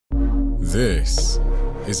This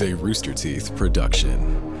is a Rooster Teeth production.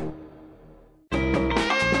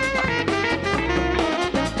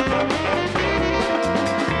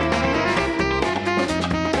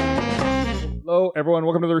 Hello, everyone.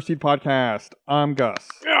 Welcome to the Rooster Teeth Podcast. I'm Gus.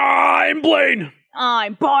 I'm Blaine.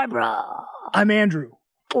 I'm Barbara. I'm Andrew.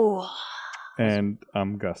 Ooh. And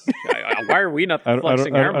I'm Gus. Why are we not I don't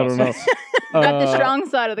flexing our know. muscles? Got the strong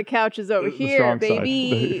side of the couch is over the here, strong side.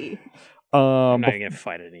 baby. I'm not even gonna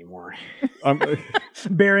fight it anymore.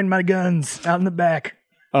 Bearing my guns out in the back.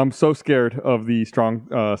 I'm so scared of the strong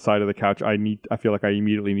side of the couch. I feel like I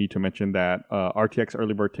immediately need to mention that RTX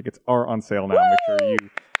early bird tickets are on sale now. Make sure you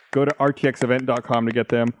go to rtxevent.com to get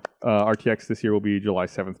them. RTX this year will be July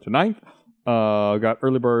 7th to 9th. Got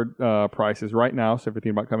early bird prices right now, so if you're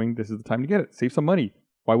thinking about coming, this is the time to get it. Save some money.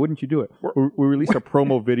 Why wouldn't you do it? We released a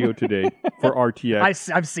promo video today for RTX.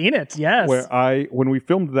 I've seen it, yes. Where when we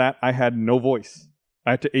filmed that, I had no voice.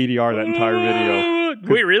 I had to ADR that entire video.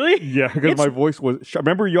 Wait, really? Yeah, because my voice was...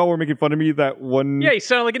 Remember y'all were making fun of me that one... Yeah, you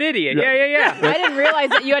sound like an idiot. Yeah. I didn't realize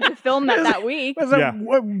that you had to film that week. Was that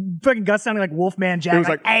Yeah. fucking Gus sounding like Wolfman Jack? It was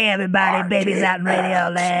like, hey everybody, baby's out in Radio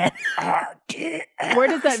Land. Where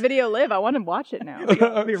does that video live? I want to watch it now.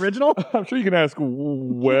 The original? I'm sure you can ask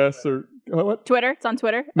Wes or... What? Twitter? It's on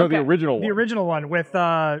Twitter? No, Okay. the original one. The original one with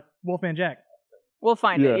Wolfman Jack. We'll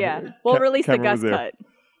find it, yeah. We'll release the Cameron Gus was cut.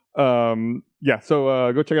 there. Yeah,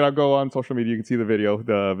 so go check it out. Go on social media. You can see the video.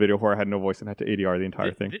 The video where I had no voice and had to ADR the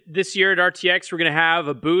entire thing. This year at RTX, we're gonna have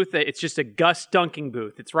a booth. It's just a Gus dunking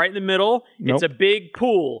booth. It's right in the middle. Nope. It's a big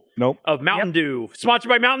pool Nope. of Mountain Dew, sponsored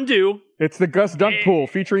by Mountain Dew. It's the Gus Dunk Pool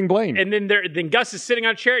featuring Blaine. And then Gus is sitting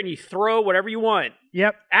on a chair, and you throw whatever you want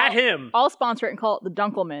Yep. at him. I'll sponsor it and call it the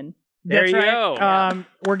Dunkelman. There That's you right. go.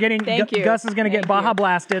 We're getting... Thank you. Gus is going to get Thank Baja you.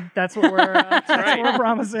 blasted. That's what we're, that's right. what we're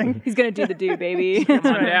promising. He's going to do the do, baby. Come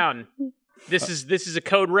on down. This is a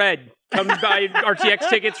code red. Come buy RTX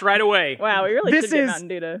tickets right away. Wow, we really This should get is- Mountain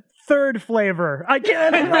Dew to... Third flavor. I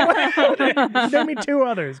can't. Show me two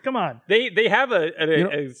others. Come on. They have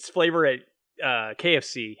a flavor at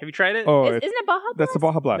KFC. Have you tried it? Oh, Isn't it Baja Blast? that's the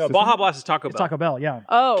Baja Blast. No, isn't Baja it? Blast is Taco It's Bell. Taco Bell, yeah.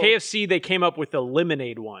 Oh. KFC, they came up with the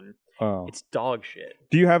lemonade one. Oh. It's dog shit.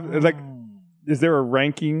 Do you have, is there a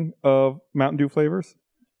ranking of Mountain Dew flavors?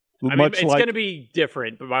 I mean, it's going to be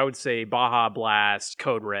different, but I would say Baja Blast,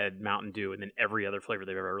 Code Red, Mountain Dew, and then every other flavor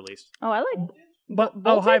they've ever released. Oh, I like But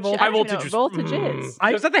voltage. high voltage. I High don't even know voltage what was- voltage is.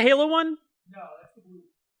 I- Was that the Halo one?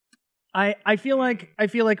 I feel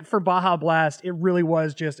like for Baja Blast, it really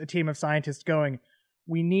was just a team of scientists going,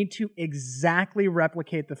 we need to exactly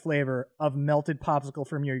replicate the flavor of melted popsicle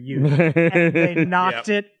from your youth. And they knocked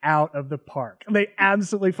it out of the park. They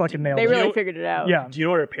absolutely fucking nailed They it. really figured it out. Yeah. Do you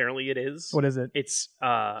know what apparently it is? What is it? It's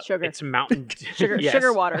Sugar. It's Mountain Sugar, Yes.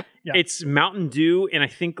 sugar water. Yeah. It's Mountain Dew, and I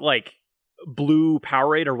think like Blue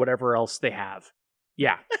Powerade or whatever else they have.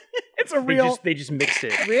 Yeah, It's a real... they just mixed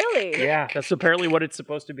it. Really? Yeah, that's apparently what it's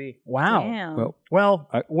supposed to be. Wow. Damn.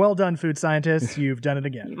 Well done, food scientists. You've done it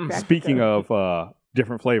again. You cracked Speaking the code. of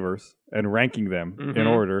different flavors and ranking them in Mhm.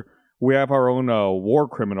 order, we have our own war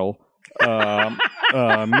criminal,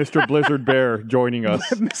 Mr. Blizzard Bear, joining us.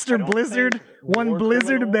 Mr. Blizzard, think one war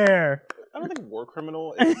Blizzard criminal- bear. I don't think war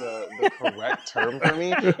criminal is the correct term for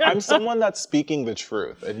me. I'm someone that's speaking the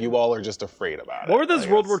truth, and you all are just afraid about it. What were those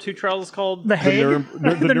Like, World War it's- II trials called? The Hague?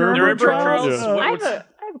 the The Nuremberg trials? Yeah. What- I what's- have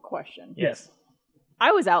a question. Yes.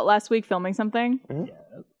 I was out last week filming something. Mhm.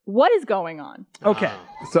 What is going on? Okay.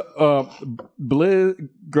 So,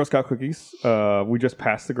 Girl Scout cookies. We just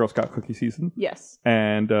passed the Girl Scout cookie season, Yes.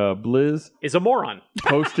 and Blizz Is a moron.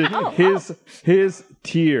 posted his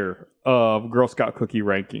tier of Girl Scout cookie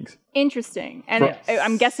rankings. Interesting. And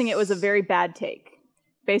I'm guessing it was a very bad take.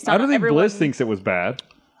 Based on I don't think everyone... Blizz thinks it was bad.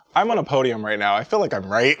 I'm on a podium right now. I feel like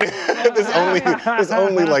I'm right. this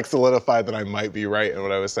only like solidified that I might be right in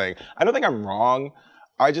what I was saying. I don't think I'm wrong.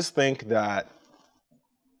 I just think that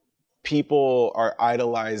people are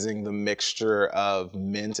idolizing the mixture of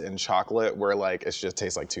mint and chocolate, where like it just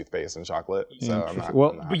tastes like toothpaste and chocolate. So I'm not. Well,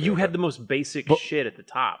 I'm not But happy you with had it. the most basic shit at the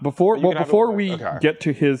top. Before You can have it- we okay. get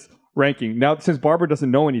to his ranking, now since Barbara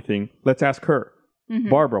doesn't know anything, let's ask her. Mhm.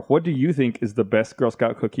 Barbara, what do you think is the best Girl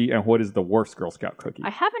Scout cookie, and what is the worst Girl Scout cookie? I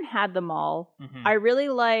haven't had them all. Mhm. I really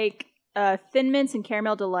like Thin Mints and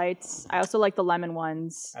Caramel Delights. I also like the lemon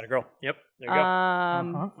ones. Atta girl. Yep. There you go.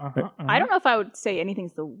 I don't know if I would say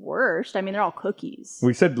anything's the worst. I mean, they're all cookies.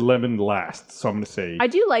 We said lemon last, so I'm going to say... I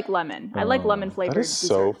do like lemon. I like Oh, lemon flavored That is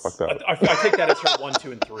so desserts. fucked up. I take that as her 1,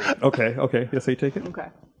 2, and 3. Okay. Yes, I take it. Okay.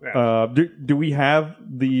 Do we have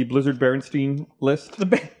the Blizzard Berenstein list?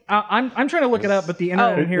 I'm trying to look it up, but the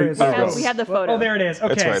internet Oh, in here is... we have the photo. Oh, there it is.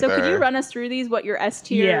 Okay. It's right So could you there. run us through these? What your S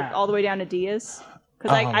tier Yeah. all the way down to D is?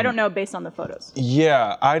 Because I don't know based on the photos.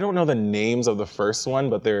 Yeah, I don't know the names of the first one,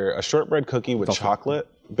 but they're a shortbread cookie with chocolate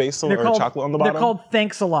base on, or chocolate on the bottom. They're called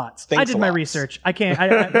Thanks-a-Lots. I did my research. I can't.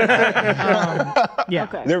 Yeah.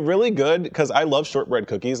 Okay. They're really good because I love shortbread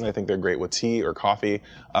cookies and I think they're great with tea or coffee.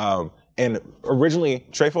 And originally,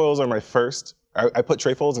 trefoils are my first. I put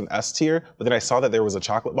trefoils in S tier, but then I saw that there was a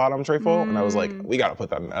chocolate bottom trefoil, and I was like, we gotta put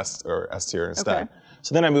that in S tier instead. Okay.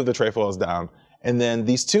 So then I moved the trefoils down. And then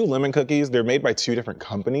these two lemon cookies, they're made by two different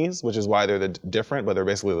companies, which is why they're different, but they're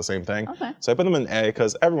basically the same thing. Okay. So I put them in A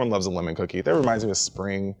because everyone loves a lemon cookie. That reminds me of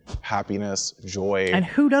spring, happiness, joy. And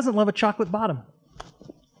who doesn't love a chocolate bottom?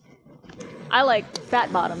 I like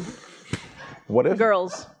fat bottom. What if?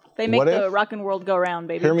 Girls. They make What the if- rockin' world go round,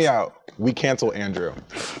 baby. Hear me out. We cancel Andrew.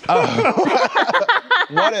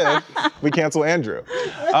 What if we cancel Andrew?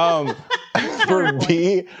 For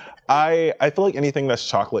B, I feel like anything that's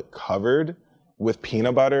chocolate covered with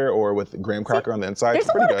peanut butter or with graham cracker on the inside There's is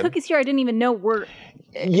a pretty lot good. of cookies here I didn't even know were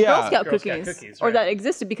Yeah. Girl Scout Girl Scout cookies, cookies, or right. that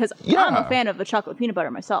existed because I'm Yeah. a fan of the chocolate peanut butter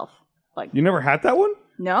myself. Like, You never had that one?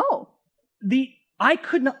 no. I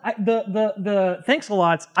could not. The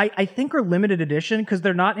Thanks-a-Lots, I think are limited edition because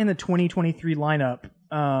they're not in the 2023 lineup.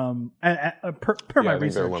 Per Yeah, my I think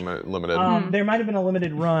research. they're limited. There might have been a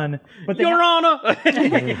limited run, but they Your Honor.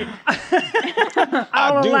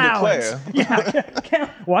 I'll do allow it. declare. Yeah,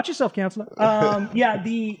 watch yourself, counselor. Yeah,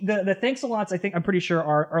 the Thanks-a-Lots, I think I'm pretty sure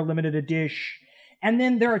are limited edition. And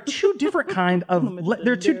then there are two different kind of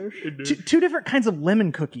there are two different kinds of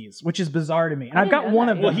lemon cookies, which is bizarre to me. And I've got know one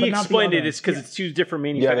that. of them. Well, he but not the explained it. other. It's because it's two different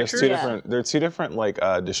Yeah, there's manufacturers. two Yeah. different. There are two different like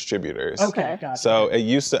distributors. Okay, gotcha. So it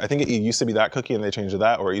used to. I think it used to be that cookie and they changed to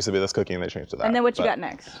that, or it used to be this cookie and they changed to that. And then what you But, got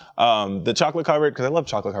next? The chocolate covered, because I love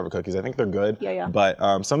chocolate covered cookies. I think they're good. Yeah. But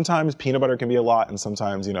sometimes peanut butter can be a lot, and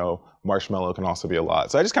sometimes marshmallow can also be a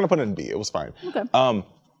lot. So I just kind of put it in B. It was fine. Okay.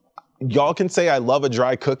 Y'all can say I love a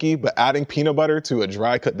dry cookie, but adding peanut butter to a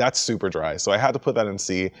dry cookie, that's super dry. So I had to put that in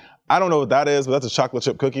C. I don't know what that is, but that's a chocolate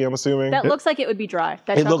chip cookie, I'm assuming. That looks like it would be dry.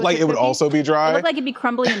 That It looked chocolate like chip it would cookie. also be dry. It looked like it'd be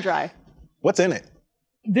crumbly and dry. What's in it?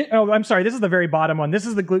 I'm sorry. This is the very bottom one. This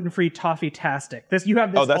is the gluten-free Toffee-tastic. This you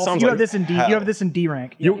have this. Oh, that also, sounds you like have this in D. hell. You have this in D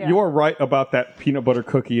rank. You Yeah. you are right about that peanut butter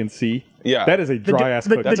cookie in C. Yeah. That is a dry ass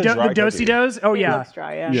cookie. That's a dry the Dosey cookie. Dos. Oh It yeah. looks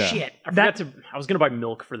dry, yeah. Yeah. Shit, I That- forgot to. I was gonna buy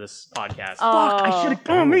milk for this podcast. Fuck! I should have.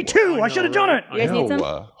 Oh, me too. I should have done it. You guys need some?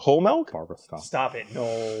 Whole milk? Barbara, stop. Stop it!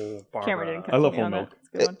 No, Barbara. Cameron didn't I love catch me whole on milk.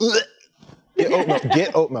 that. It's a good one. Get oat milk.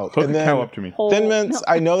 Get oat milk. Hook And a then cow up to me. Whole Thin Mints. milk.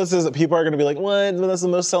 I know this is people are gonna be like, what? But that's the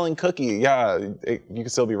most selling cookie. Yeah, you can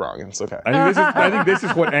still be wrong. It's okay. I think this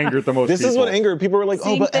is what angered the most This is people. what angered people. Were like,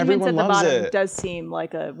 Seeing oh, but Thin Mints everyone at the loves bottom it. does seem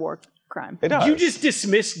like a war crime. It does. You just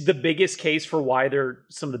dismissed the biggest case for why they're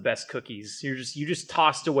some of the best cookies. You just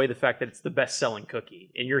tossed away the fact that it's the best selling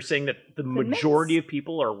cookie, and you're saying that the majority of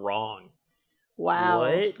people are wrong. Wow.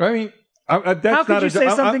 What? I mean, that's How could not you say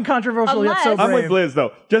I'm- something controversial yet so Unless- I'm with brave? Liz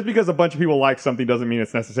though. Just because a bunch of people like something doesn't mean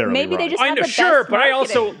it's necessarily Maybe they wrong. just I have know, the sure, best but I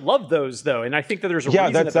also marketing. love those though, and I think that there's a Yeah,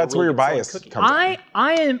 reason that's that where really your good bias selling cookie. comes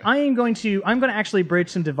from. I'm going to actually bridge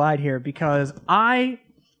some divide here because I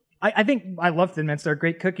think I love Thin Mints. They're a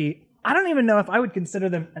great cookie. I don't even know if I would consider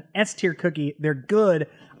them an S tier cookie. They're good.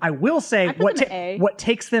 I will say I put them in A. what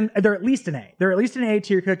takes them, they're at least an A. They're at least an A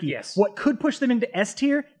tier cookie. Yes. What could push them into S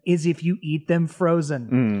tier is if you eat them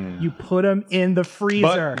frozen. You put them in the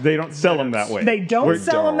freezer. But they don't sell them that way. They don't We're-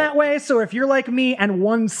 sell them that way. So if you're like me and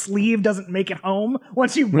one sleeve doesn't make it home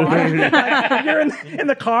once you buy it, like, you're in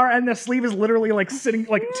the car and the sleeve is literally like sitting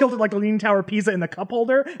like tilted like the Leaning Tower of Pisa in the cup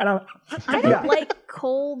holder, and I don't like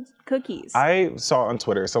cold cookies. I saw on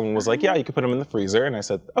Twitter someone was like, yeah, you could put them in the freezer, and I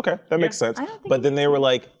said, okay, that makes sense. I don't think But then they were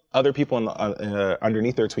like, other people in the,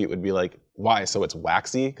 underneath their tweet would be like, why? So it's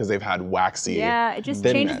waxy because they've had waxy. Yeah, it just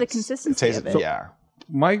Thin changes the Mints. consistency It tastes, of it. Yeah.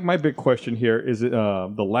 My big question here is the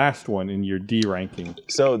last one in your D ranking.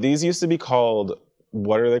 So these used to be called,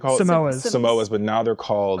 what are they called? Samoas. Samoas, but now they're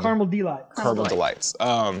called caramel delight. Caramel Delights.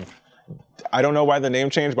 I don't know why the name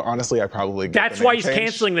changed, but honestly, I probably get That's the name why he's changed.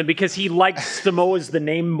 canceling them because he likes Samoa's the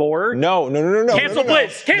name more. No. Cancel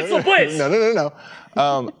Blizz! Cancel Blizz! No.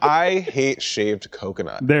 I hate shaved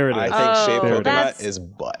coconut. There it is. I think shaved There it coconut That's- is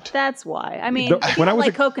butt. That's why. I mean, The- if when you I don't was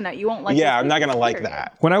like a- coconut, you won't like Yeah, this I'm not cookie, gonna like period.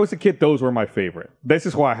 that. When I was a kid, those were my favorite. This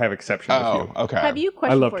is why I have exceptions. Oh, with you. okay. Have you I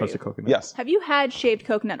question love for toasted you? coconut. Yes. Have you had shaved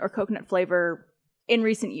coconut or coconut flavor in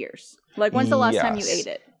recent years? Like, when's the last time you Yes. ate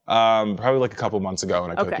it? Probably like a couple months ago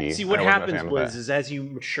in a Okay. cookie. See, what I wasn't a happens, fan of Blizz, it. is as you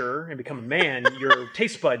mature and become a man, your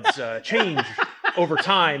taste buds change over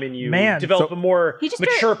time and you Man. develop a more He just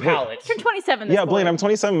mature turned- palate. He's turned 27 this Yeah, Blaine, morning. I'm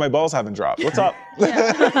 27. My balls haven't dropped. What's up?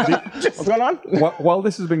 What's going on? While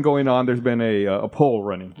this has been going on, there's been a poll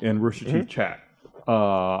running in Rooster Teeth chat.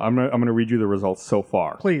 I'm gonna read you the results so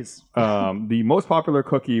far. Please. The most popular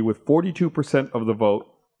cookie with 42% of the vote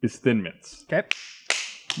is Thin Mints. Okay.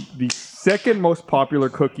 The second most popular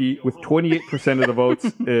cookie with 28% of the votes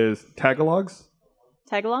is Tagalogs.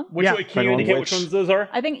 Tagalong? Which Yeah. can you indicate which ones those are?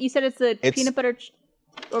 I think you said it's the peanut butter.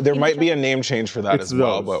 There might be a name change for that It's as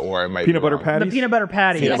well, those. or it might Peanut be butter wrong. patties. The peanut butter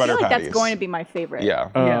patty. Peanut I butter feel like patties. that's going to be my favorite. Yeah.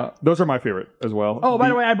 Yeah. Those are my favorite as well. Oh, by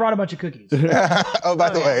the way, I brought a bunch of cookies. Oh, by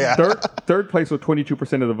the way, yeah. Third place with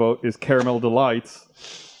 22% of the vote is Caramel Delights.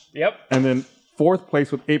 Yep. And then fourth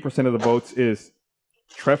place with 8% of the votes is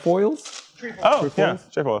Trefoils. Oh, yeah.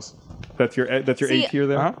 Trefoils. That's your See, A tier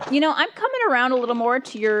there. Uh-huh. You know, I'm coming around a little more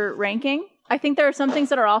to your ranking. I think there are some things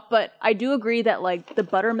that are off, but I do agree that like the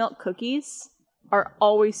buttermilk cookies are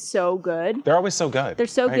always so good. They're always so good. They're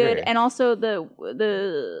so I good, agree. and also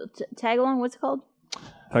the tagalong. What's it called?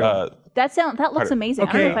 Uh, That looks amazing.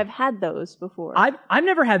 I don't know Okay. if I've had those before. I've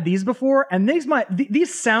never had these before, and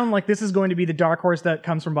these sound like this is going to be the dark horse that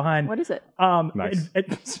comes from behind. What is it? Nice.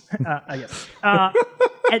 I guess.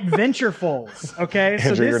 Adventurefuls. Okay, so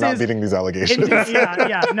Andrew, this you're not is beating these allegations.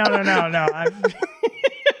 yeah. No.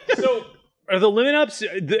 So are the Lemon Ups,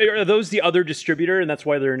 are those the other distributor and that's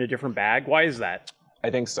why they're in a different bag? Why is that? I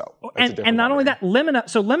think so. It's a And different not only battery.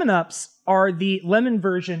 that, Lemon Ups are the lemon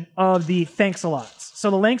version of the Thanks-a-Lots. So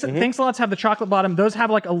the Thanks-a-Lots have the chocolate bottom; those have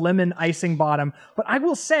like a lemon icing bottom. But I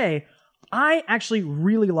will say, I actually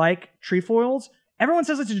really like Trefoils. Everyone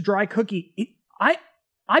says it's a dry cookie.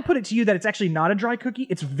 I put it to you that it's actually not a dry cookie.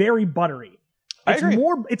 It's very buttery. I It's agree.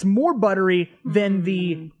 it's more buttery than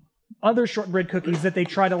the other shortbread cookies that they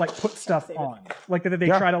try to like put stuff on, like that they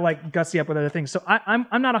try to like gussy up with other things. So I'm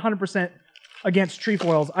not 100% against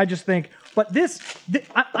Trefoils. I just think, but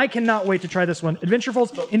I cannot wait to try this one.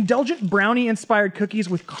 Adventurefuls, indulgent brownie-inspired cookies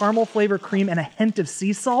with caramel flavor cream and a hint of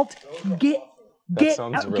sea salt. Get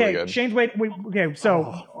sounds out. really Okay, good. Shane's wait. Okay,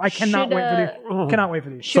 so I cannot Should, wait for these. Cannot wait for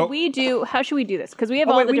these. How should we do this? Because we have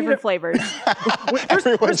Oh, all wait, the we need different to- flavors.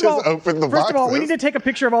 Everyone just opened the First of all, we boxes. need to take a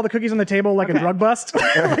picture of all the cookies on the table like a drug bust,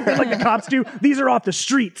 like the cops do. These are off the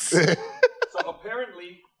streets. So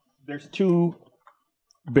apparently, there's two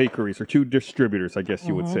bakeries or two distributors, I guess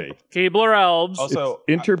you would say. Keebler Elves. Also,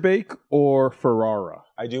 Interbake or Ferrara.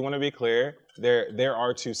 I do want to be clear. There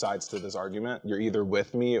are two sides to this argument. You're either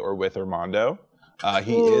with me or with Armando.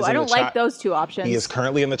 He Ooh, is. I in don't the like chat. those two options. He is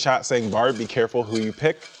currently in the chat saying, "Barb, be careful who you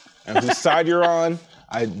pick and whose side you're on."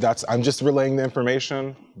 I'm just relaying the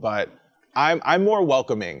information, but I'm more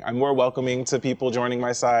welcoming. I'm more welcoming to people joining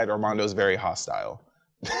my side. Armando's very hostile.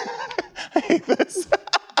 I hate this.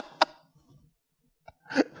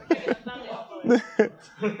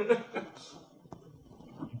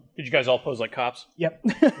 Did you guys all pose like cops? Yep.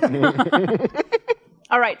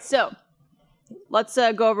 All right, so let's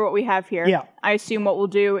go over what we have here. Yeah. I assume what we'll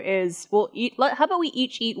do is we'll eat. How about we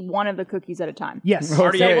each eat one of the cookies at a time? Yes.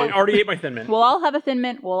 Already ate my Thin Mint. We'll all have a Thin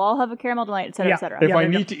Mint. We'll all have a caramel delight, et cetera, Yeah. et cetera. If Yeah, I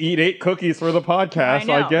there you need to eat 8 cookies for the podcast,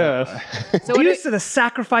 I I, know. guess. So what Due to the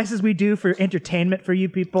sacrifices we do for entertainment for you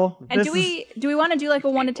people. and this do we want to do like a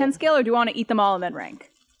 1 to 10 scale, or do we want to eat them all and then rank?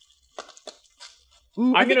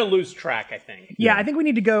 Ooh, I'm going to lose track, I think. Yeah, I think we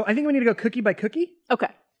need to go cookie by cookie Okay.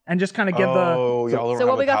 and just kind of give Oh, y'all don't So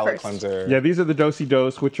what have we a got palate first? cleanser. Yeah, these are the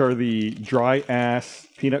Do-si-dos, which are the dry-ass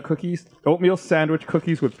peanut cookies. Oatmeal sandwich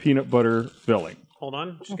cookies with peanut butter filling. Hold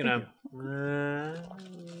on. Just going to...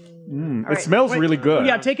 It right. smells really good.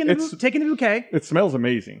 Yeah, taking the bouquet. It smells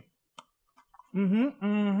amazing.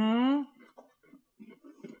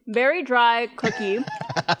 Very dry cookie,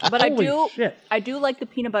 but Holy shit. I do like the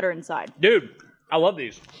peanut butter inside. Dude, I love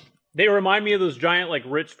these. They remind me of those giant, like,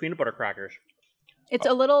 Ritz peanut butter crackers. It's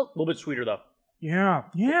a little. A little bit sweeter, though. Yeah.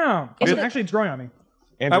 Is it- Actually, it's growing on me.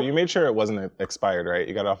 Andrew, you made sure it wasn't expired, right?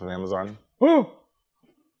 You got it off of Amazon. Ooh.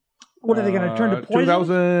 What are they going to turn to poison?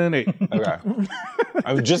 2008. Okay.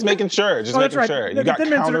 I'm just making sure. Just Oh, that's making right. sure. The You got Thin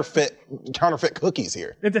Mints are- counterfeit cookies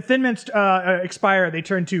here. If the Thin Mints expire, they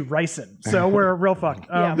turn to ricin. So we're real fucked.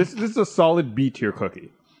 Yeah. This is a solid B tier cookie.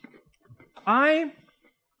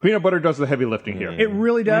 Peanut butter does the heavy lifting here. It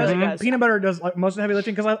really does. It really does. Peanut butter does like most of the heavy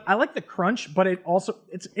lifting because I like the crunch, but it also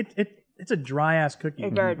it's a dry ass cookie.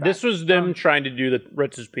 Very dry. This was them trying to do the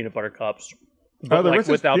Ritz's peanut butter cups. The But, like, Ritz's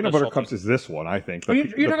without peanut the butter salty- cups is this one, I think. You're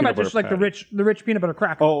talking about just like the rich peanut butter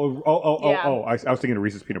cracker. Oh! I was thinking of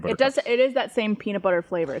Reese's peanut butter. It does. It is that same peanut butter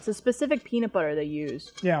flavor. It's a specific peanut butter they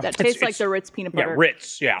use. Yeah. That It's- tastes like the Ritz peanut Yeah, butter.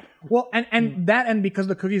 Ritz, yeah. Well, and because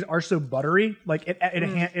the cookies are so buttery, like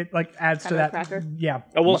it like adds to Kind of that. cracker? Yeah.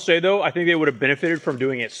 I will say, though, I think they would have benefited from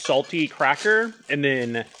doing it salty cracker and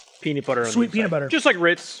then peanut butter on the Sweet inside. peanut butter. Just like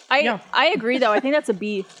Ritz. I agree though. I think that's a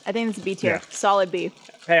B. I think it's a B tier. Yeah. Solid B.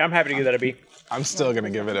 Hey, I'm happy to give that a B. I'm still gonna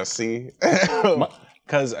give it a C.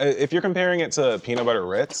 Because if you're comparing it to peanut butter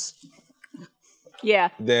Ritz, Yeah.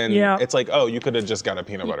 then it's like, oh, you could have just got a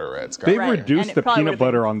peanut butter Ritz. They've Right. And reduced it the probably peanut would've been-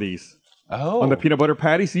 butter on these. Oh, On the peanut butter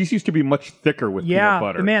patties, these used to be much thicker with peanut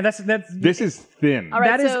butter. Man, that's This is thin. All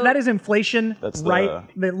right, that is inflation. That's right.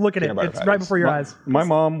 Look at it. peanut butter It's right patties. before your eyes. My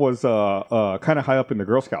mom was kind of high up in the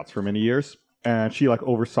Girl Scouts for many years, and she like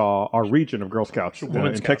oversaw our region of Girl Scouts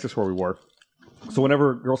in Texas where we were. So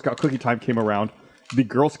whenever Girl Scout cookie time came around, the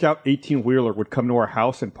Girl Scout 18-wheeler would come to our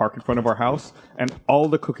house and park in front of our house, and all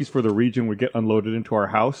the cookies for the region would get unloaded into our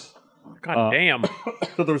house. God damn.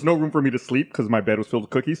 So there was no room for me to sleep because my bed was filled with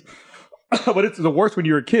cookies. But it's the worst when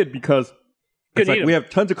you're a kid because it's like we have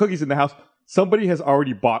tons of cookies in the house. Somebody has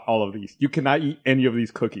already bought all of these. You cannot eat any of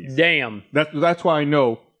these cookies. Damn. That's why I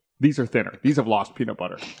know these are thinner. These have lost peanut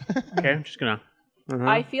butter. Okay, I'm just gonna.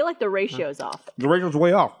 I feel like the ratio's off. The ratio's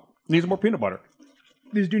way off. Needs more peanut butter.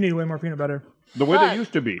 These do need way more peanut butter. The way But- they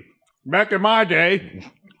used to be. Back in my day.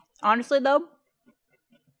 Honestly, though,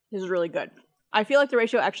 this is really good. I feel like the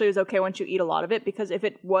ratio actually is okay once you eat a lot of it because if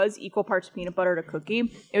it was equal parts peanut butter to cookie,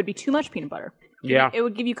 it would be too much peanut butter. Yeah. It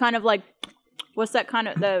would give you kind of like, what's that kind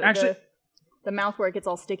of, Actually- the mouth where it gets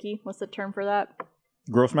all sticky? What's the term for that?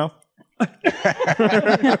 Gross mouth.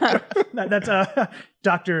 That's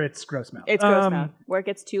Doctor. It's gross mouth. It's gross mouth. Where it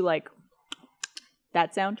gets too like,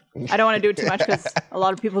 that sound. I don't want to do it too much because a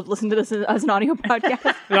lot of people listen to this as an audio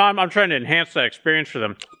podcast. No, I'm trying to enhance that experience for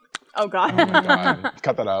them. Oh, God. God.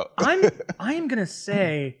 Cut that out. I am gonna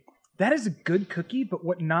say that is a good cookie, but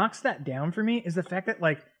what knocks that down for me is the fact that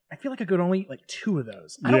like I feel like I could only eat like 2 of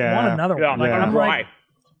those. I don't Yeah. want another Yeah, one. Like yeah. I'm Right.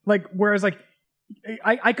 like whereas like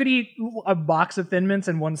I could eat a box of Thin Mints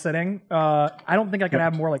in one sitting. I don't think I could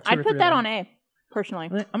have more like 2 or I'd 3 put of that them. on A, personally.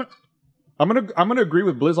 I'm gonna, I'm gonna agree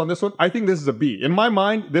with Blizz on this one. I think this is a B. In my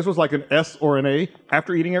mind, this was like an S or an A.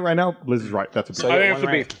 After eating it right now, Blizz is right. That's a B. So- I think one that's a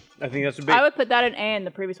B. right. I think that's a B. I would put that in A and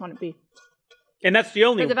the previous one at B. And that's the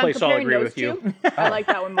only Because if I'm place I'll comparing agree those with you. two, I like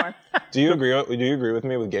that one more. Do you agree with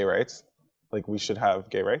me with gay rights? Like we should have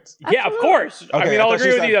gay rights? Yeah, of course. I mean, I I'll thought agree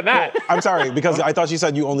you with said- you on that. I'm sorry because I thought you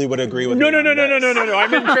said you only would agree with No, me. no, on no, no, no, this. no, no, no.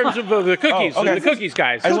 I'm in terms of the cookies. okay. The cookies,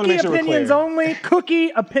 guys. I just wanna cookie make sure we're opinions clear. only. Cookie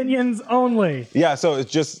opinions only. Yeah, so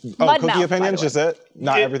it's just Mud cookie mouth, by opinions, the way. just it,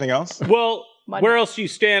 not everything else. Well, Mud where mouth. else do you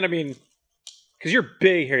stand? I mean, because you're a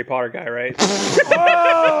big Harry Potter guy, right?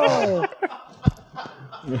 Oh!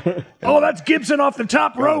 Oh, that's Gibson off the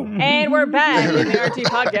top rope. And we're back in the RT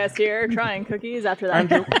podcast here, trying cookies after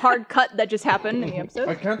that hard cut that just happened in the I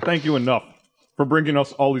episode. can't thank you enough for bringing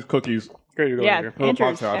us all these cookies to Here you go. Yeah, Here. the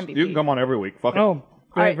Andrew's podcast. MVP. You can come on every week. Fuck it. Oh, All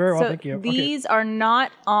right, very well, so thank you. Okay. these are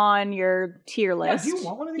not on your tier list. do you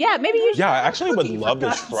want one of these? Yeah, maybe you should. Yeah, I actually would love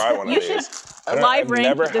to try one of You these. should live rank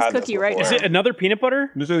never this had cookie right before. Is now. it another peanut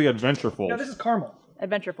butter? This is the Adventurefuls. No, this is caramel.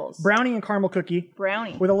 Adventurefuls. Brownie and caramel cookie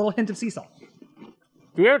Brownie. with a little hint of sea salt.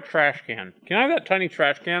 Do we have a trash can? Can I have that tiny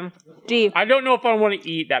trash can? D. I don't know if I want to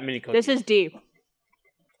eat that many cookies. This is D.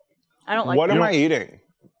 I don't like What that. am I eating?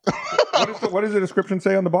 What does the description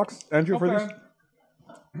say on the box, Andrew, for this?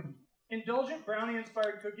 Indulgent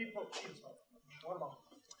brownie-inspired cookie. Oh, Jesus. What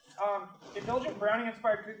about? Indulgent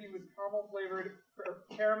brownie-inspired cookie with caramel-flavored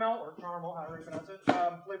caramel or caramel, however you pronounce it,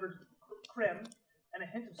 flavored creme and a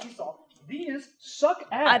hint of sea salt. These suck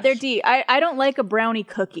ass. They're D. I don't like a brownie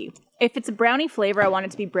cookie. If it's a brownie flavor, I want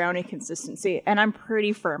it to be brownie consistency, and I'm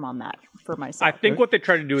pretty firm on that for myself. I think what they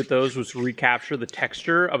tried to do with those was recapture the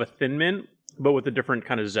texture of a Thin Mint, but with a different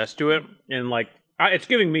kind of zest to it. And like, it's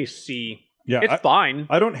giving me C. Yeah, It's fine.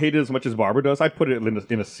 I don't hate it as much as Barbara does. I'd put it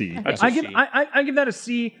in a C. That's a I give C. I give that a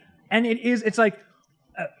C, and it's like,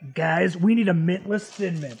 guys, we need a mintless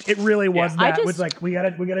Thin Mint. It really was Yeah. I that. just- It's like we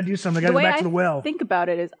gotta do something. We the gotta go way back I to the well. think about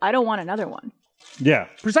it is, I don't want another one. Yeah.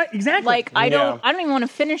 Exactly. Like I Yeah. don't even want to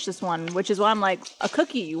finish this one, which is why I'm like a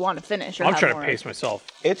cookie you want to finish. Or I'm have trying to more. pace myself.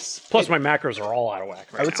 Plus, My macros are all out of whack.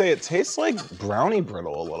 Right I would now. say it tastes like brownie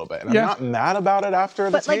brittle a little bit. And Yeah. I'm not mad about it after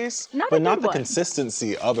the But, like, taste, not a but not good the one.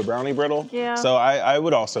 consistency of a brownie brittle. Yeah. So I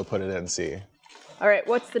would also put it in C. All right,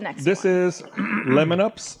 what's the next This one? is Lemon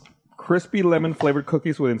Ups, crispy lemon flavored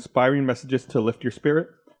cookies with inspiring messages to lift your spirit.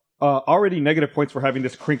 Already negative points for having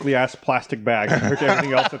this crinkly ass plastic bag compared to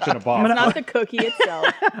everything else that's in a box. It's not the cookie itself.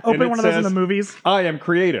 Open and it one of those in the says- movies. I am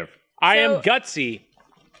creative. I am So- gutsy.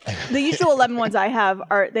 The usual lemon ones I have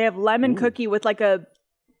they have lemon cookie with like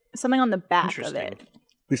something on the back of Interesting. it,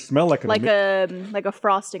 They smell like like a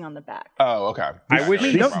frosting on the back. Oh, okay. I wish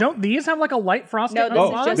These- Don't these have like a light frosting? No, on this the Oh,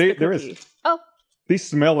 is bottom? just they- the there cookie. is. Oh, These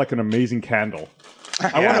smell like an amazing candle.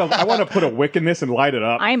 I want to put a wick in this and light it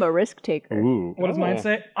up. I'm a risk taker. Ooh. What does mine Oh.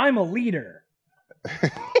 say? I'm a leader.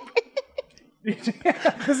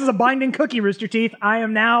 This is a binding cookie, Rooster Teeth. I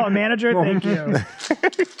am now a manager. Thank you.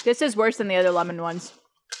 This is worse than the other lemon ones.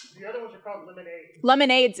 The other ones are called lemonade.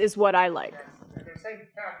 Lemonades is what I like. They're same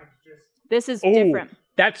package, just This is Oh, different.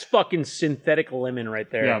 that's fucking synthetic lemon right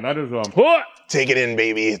there. Yeah, that is Huh! Take it in,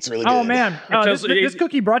 baby. It's really good. Oh man, tells- this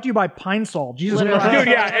cookie brought to you by Pine Sol. Jesus Literally. Christ. Dude,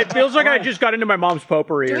 yeah, it feels like I just got into my mom's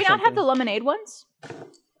potpourri Do or we not something. have the lemonade ones?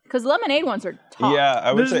 Because lemonade ones are top. Yeah,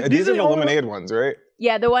 I would say These these are are the all- lemonade ones, right?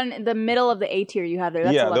 Yeah, the one in the middle of the A tier you have there.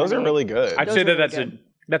 That's Yeah, a those are lemonade. really good. I'd Those say are that really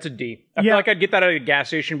that's a D. I Yeah. feel like I'd get that at a gas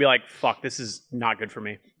station and be like, fuck, this is not good for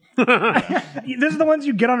me. This is the ones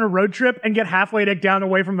you get on a road trip and get halfway down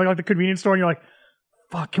away from like the convenience store, and you're like,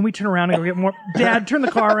 "Fuck, can we turn around and go get more?" Dad, turn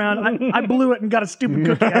the car around. I blew it and got a stupid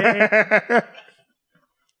cookie.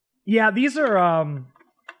 Yeah, these are.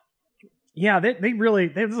 Yeah, they really.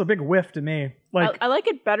 This is a big whiff to me. Like, I like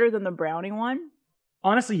it better than the brownie one.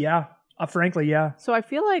 honestly, yeah. Frankly, yeah. So I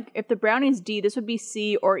feel like if the brownie's D, this would be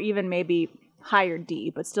C or even maybe higher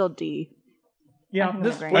D, but still D. Yeah, I think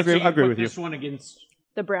this, I'm agreeing. I agree with you. This one against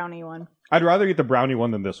The brownie one. I'd rather get the brownie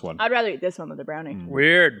one than this one. I'd rather eat this one than the brownie.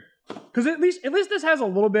 weird. because at least this has a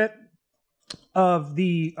little bit of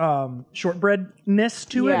the shortbreadness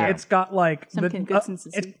to Yeah. it. It's got like Some the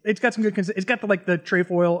consistency. It's got some good it's got the like the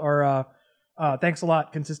trefoil or thanks a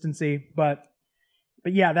lot consistency, but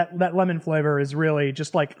yeah, that lemon flavor is really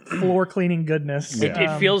just like floor cleaning goodness.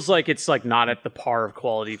 It feels like it's like not at the par of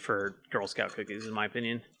quality for Girl Scout cookies, in my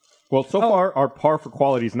opinion. Well, so far, our par for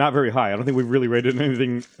quality is not very high. I don't think we've really rated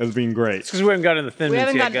anything as being great. It's because we haven't gotten the thin We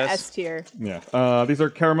mints haven't yet, I gotten guess. S tier. Yeah. These are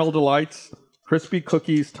Caramel Delights, crispy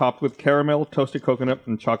cookies topped with caramel, toasted coconut,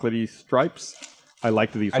 and chocolatey stripes. I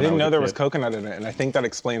liked these. I when didn't was know a there was kid. coconut in it, and I think that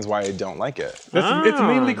explains why I don't like it. It's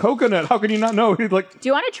mainly coconut. How can you not know? Like, Do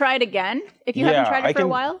you want to try it again? If you Yeah, haven't tried I it for a can-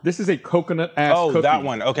 while? this is a coconut ass Oh, cookie. that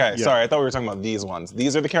one. Okay, Yeah. sorry. I thought we were talking about these ones.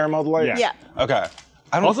 These are the caramel delights? Yeah. Yeah. Okay.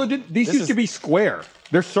 I don't, Also, these This used is- to be square.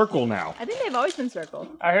 They're circle now. I think they've always been circled.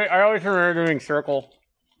 I always remember doing circle.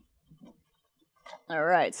 All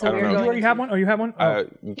right, so I don't we're know. You going. already have one? Oh, you have one? Oh.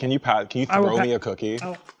 Can you I will throw me pa- a cookie?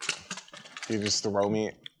 Oh. You just throw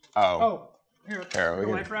me. Oh. Here, Here, we the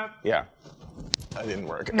can- life wrap. Yeah. That didn't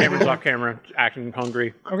work. Cameron's off camera, acting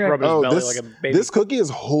hungry. Okay. Rub his Oh, belly this like a baby. this cookie is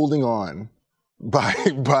holding on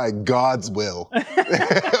by God's will.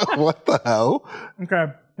 What the hell?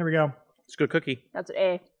 Okay, here we go. It's a good cookie. That's an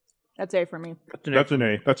A. That's A for me. That's an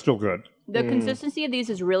A. That's still good. The consistency of these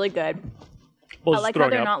is really good. Well, I just like throw how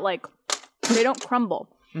it they're up. not like, they don't crumble.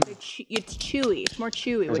 It's chewy. It's more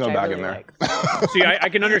chewy, There's which no I bag really in there. like. See, I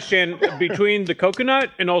can understand between the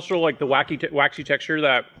coconut and also like the waxy texture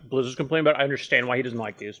that Blizzard's complaining about. I understand why he doesn't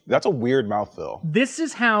like these. That's a weird mouthfeel. This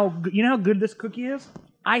is how you know how good this cookie is.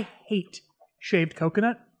 I hate shaved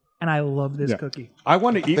coconut, and I love this Yeah. cookie. I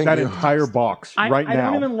want to eat Thank that you. entire box I right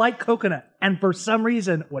now. don't even like coconut, and for some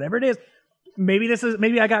reason, whatever it is, maybe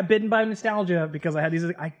I got bitten by nostalgia because I had these.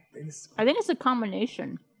 I think it's a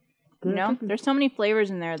combination. You know, there's so many flavors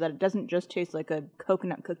in there that it doesn't just taste like a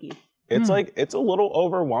coconut cookie. It's like, it's a little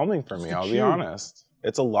overwhelming for me, I'll be chew. honest.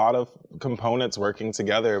 It's a lot of components working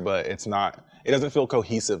together, but it doesn't feel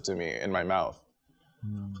cohesive to me in my mouth.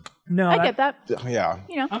 No, I get that. Yeah.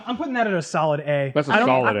 You know, I'm putting that at a solid A. That's a I don't-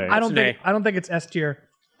 solid I A. don't It's an think I don't think it's S tier.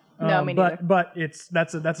 No, me neither. But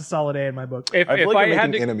that's a solid A in my book. If I feel like I I'm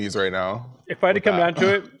had making to, enemies right now. if I had to with come that. down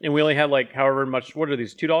to it, and we only had like however much, what are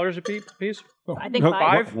these? $2 a piece? I think No,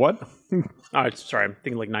 five. What? Oh, sorry, I'm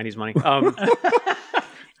thinking like 90s money.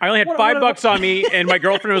 I only had What- $5 on me, and my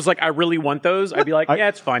girlfriend was like, "I really want those." I'd be like, "Yeah,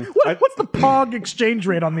 it's fine." What's the POG exchange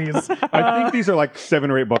rate on these? I think these are like $7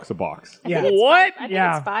 or $8 a box. Yeah. What? I think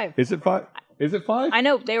Yeah. it's 5. Is it 5? Is it 5? I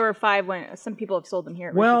know they were 5 when some people have sold them here.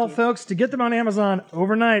 At Well, Rooster Teeth. folks, to get them on Amazon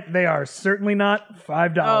overnight, they are certainly not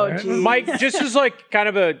 $5. Oh, geez. Mike, just as like kind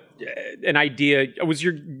of an idea, was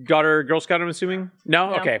your daughter Girl Scout? I'm assuming.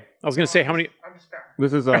 No. Okay. I was gonna say how many.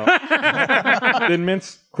 This is Thin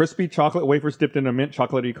Mints crispy chocolate wafers dipped in a mint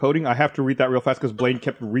chocolatey coating. I have to read that real fast because Blaine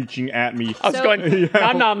kept reaching at me. I was So- going Yeah.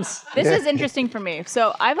 nom noms. This is interesting for me.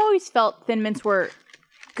 So I've always felt Thin Mints were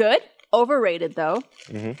good, overrated though,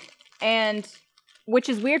 and which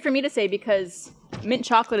is weird for me to say because mint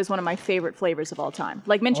chocolate is one of my favorite flavors of all time.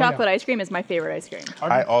 Like mint chocolate ice cream is my favorite ice cream.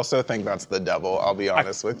 I also think that's the devil, I'll be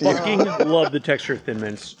honest with you. Fucking love the texture of Thin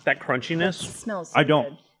Mints. That crunchiness. It smells. So I don't.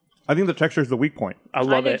 good. I think the texture is the weak point. I I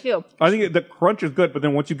love do it. too. I think the crunch is good, but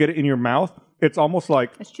then once you get it in your mouth, it's almost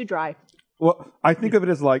like, It's too dry. well, I think of it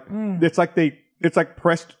as like, it's like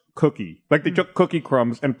pressed cookie. Like they took cookie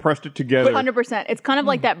crumbs and pressed it together. 100%. It's kind of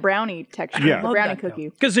like that brownie texture. Yeah. The Love brownie that, though. cookie.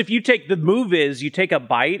 Because if you take the move is you take a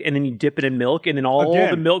bite and then you dip it in milk and then all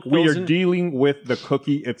Again, the milk we fills are in. dealing with the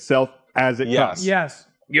cookie itself as it Yes. comes. Yes.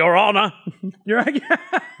 Your Honor. You're right.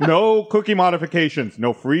 No cookie modifications.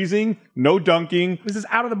 No freezing. No dunking. This is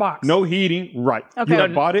out of the box. No heating. Right. Okay. You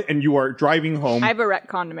have bought it and you are driving home. I have a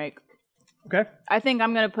retcon to make. Okay. I think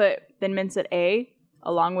I'm going to put Thin Mints at A,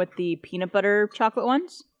 along with the peanut butter chocolate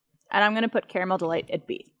ones. And I'm going to put Caramel Delight at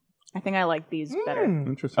B. I think I like these better.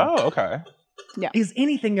 Interesting. Oh, okay. Is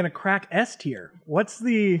anything going to crack S tier? What's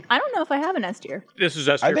the... I don't know if I have an S tier. This is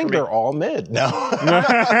S I tier think for me. they're all mid. No.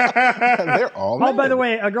 They're all mid. Oh, by the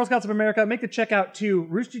way, Girl Scouts of America, make the checkout to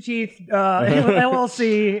Rooster Teeth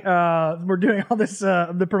LLC. We're doing all this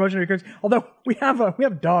the promotion records. Although we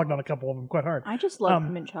have dogged on a couple of them quite hard. I just love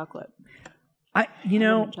mint chocolate.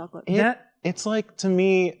 Mint chocolate. It's like, to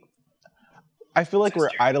me, I feel like we're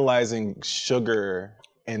idolizing sugar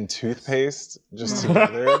and toothpaste just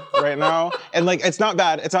together right now. And like, it's not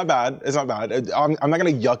bad. It's not bad. I'm not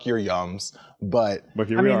going to yuck your yums, but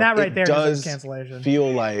here we are. that right there does is cancellation.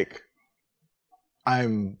 feel like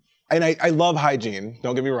and I love hygiene.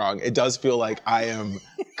 Don't get me wrong. It does feel like I am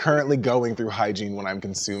currently going through hygiene when I'm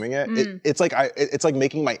consuming it. It's like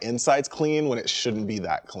making my insides clean when it shouldn't be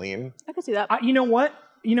that clean. I can see that. You know what?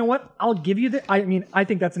 I'll give you the. I mean, I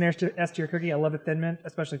think that's an S tier cookie. I love it Thin Mint,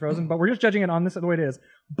 especially frozen. But we're just judging it on this the way it is.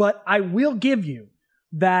 But I will give you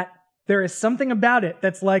that there is something about it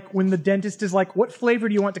that's like when the dentist is like, "What flavor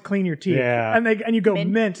do you want to clean your teeth?" Yeah. And you go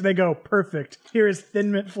mint. They go perfect. Here is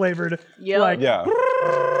Thin Mint flavored. Yep. Like, Yeah.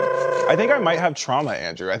 I think I might have trauma,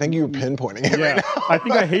 Andrew. I think you're pinpointing it right now. I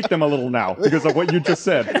think I hate them a little now because of what you just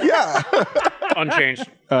said. Yeah. Unchanged.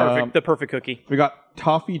 Perfect. The perfect cookie. We got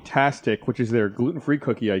Toffee-tastic, which is their gluten-free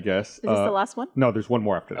cookie, I guess. Is this the last one? No, there's one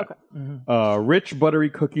more after that. Rich buttery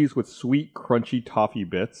cookies with sweet, crunchy toffee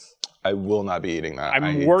bits. I will not be eating that.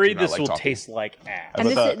 I'm worried this will taste like ass. And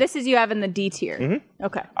this is you have in the D tier.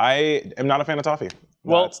 Okay. I am not a fan of toffee.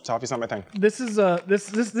 Well, toffee's not my thing. This is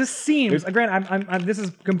this seems. Granted, I'm this is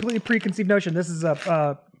completely preconceived notion. This is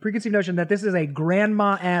a preconceived notion that this is a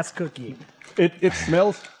grandma ass cookie. It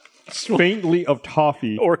smells faintly of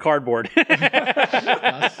toffee. Or cardboard.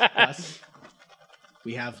 Us.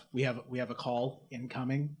 We have a call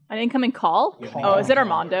incoming. An incoming call? Oh, is it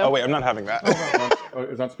Armando? Oh wait, I'm not having that.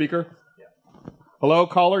 Is on speaker? Yeah. Hello,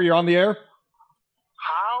 caller. You're on the air.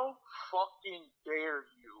 How fucking dare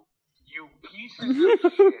you pieces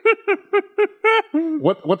of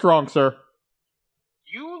shit! What's wrong, sir?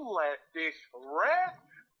 You let this red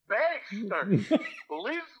bastard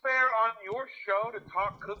live there on your show to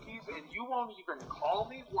talk cookies, and you won't even call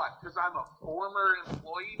me? What? Because I'm a former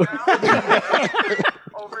employee now?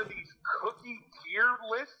 Over these cookie tier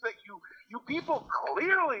lists that you people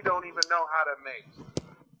clearly don't even know how to make.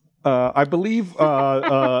 I believe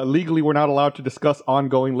legally we're not allowed to discuss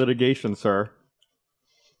ongoing litigation, sir.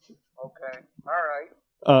 Okay, all right.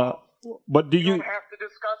 But do You you? don't have to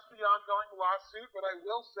discuss the ongoing lawsuit, but I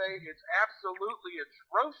will say it's absolutely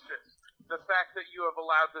atrocious, the fact that you have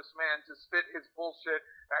allowed this man to spit his bullshit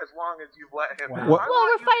as long as you've let him. Wow. I Well, want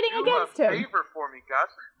we're you to fighting do against a him. favor for me, Gus.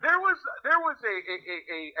 There was a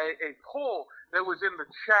poll that was in the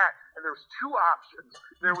chat, and there was two options.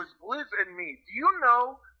 There was Blizz and me. Do you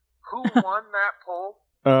know who won that poll?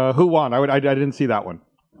 Who won? I didn't see that one.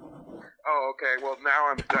 Oh, okay. Well,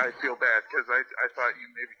 now I feel bad because I thought you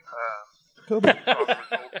maybe saw the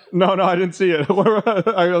results. No, I didn't see it.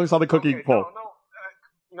 I only saw the cookie Okay, poll.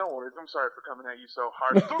 No worries. I'm sorry for coming at you so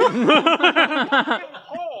hard. The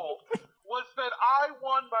poll was that I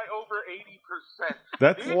won by over 80%.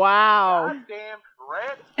 That's This Wow. goddamn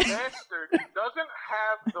red bastard doesn't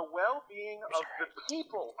have the well-being of the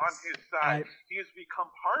people on his side. He has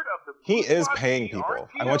become part of the. He is bourgeoisie, paying people.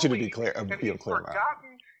 I want you to be RTL, clear. and Be he's clear on that.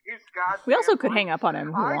 forgotten his goddamn We also could roots. hang up on him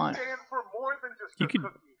if we I want. stand for more than just You a could-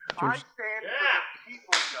 cookie. I stand for the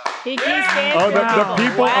people, guys. He stands Oh, for the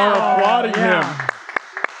people are applauding him.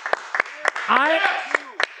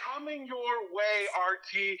 Coming your way,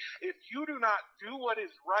 RT, if you do not do what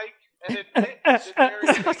is right and admit that there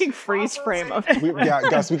It's is a fucking freeze frame of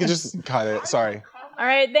Gus, we could just cut it. Sorry. All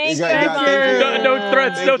right, thanks, You got- Gus. thank you. No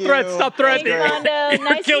threats. Thank No you. threats. Stop Thanks, threatening. Mondo.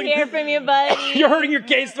 Nice to killing- hear from you, buddy. You're hurting your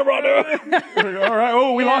case, Toronto. All right.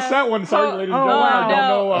 Oh, we lost that one. Sorry, ladies and gentlemen. wow. I don't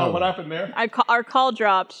know No. what happened there. Our call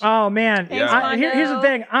dropped. Oh man, Thanks, here's the Mondo.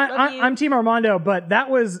 thing. Love you. I'm Team Armando, but that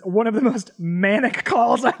was one of the most manic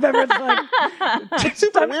calls I've ever. Like, It's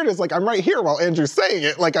super weird. It's like I'm right here while Andrew's saying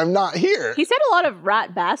it. Like I'm not here. He said a lot of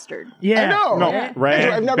rat bastard. yeah, I know. No, Yeah. red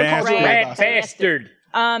Andrew, I've never called you a bastard. red Red bastard. bastard.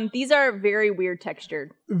 These are very weird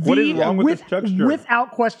textured. What is wrong with this texture?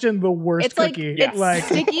 Without question, the worst It's like cookie. it's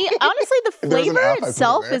sticky. Honestly, the There's an flavor app I put it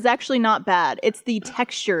itself there. is actually not bad. It's the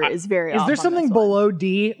texture is very. Is off there on something this one. below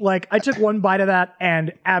D? Like, I took one bite of that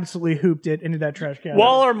and absolutely hooped it into that trash can.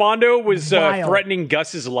 While Armando was Vile. threatening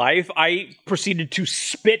Gus's life, I proceeded to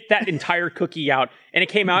spit that entire cookie out, and it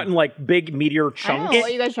came out in like big meteor I don't chunks. know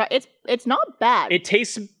what you guys try. It's not bad. It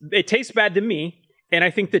tastes bad to me, and I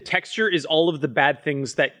think the texture is all of the bad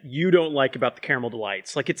things that you don't like about the caramel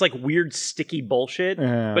delights. Like it's like weird sticky bullshit,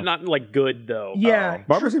 Yeah. but not like good though. yeah,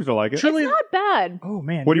 Barbara seems to like it. truly. It's not bad. Oh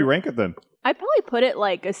man, What do you rank it then? I'd probably put it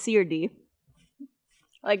like a C or D.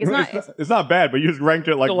 Like it's not. It's not bad, but you just ranked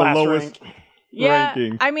it like The the last lowest. Yeah,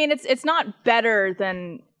 ranking. I mean it's not better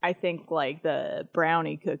than I think like the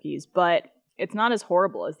brownie cookies, but it's not as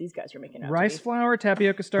horrible as these guys are making out to rice be. flour,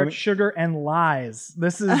 tapioca starch, I mean- sugar, and lies.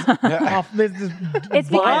 This is this is It's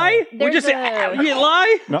vile. Lie? We There's just a- you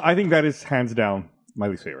lie? No, I think that is hands down my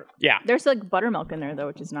least favorite. Yeah, There's like buttermilk in there though,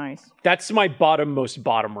 which is nice. that's my most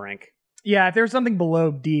bottom rank. Yeah, if there was something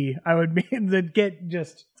below D, I would be the get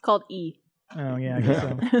just. It's called E. Oh yeah, I guess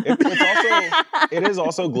so. It is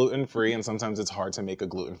also gluten free, and sometimes it's hard to make a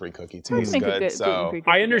gluten free cookie taste Make a good. good So gluten-free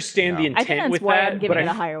cookie. I understand the Yeah. I think intent that's with why that, I'm but giving it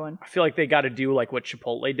a I higher one. feel like they got to do like what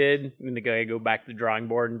Chipotle did, and they gotta go back to the drawing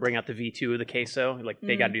board and bring out the V2 of the queso. Like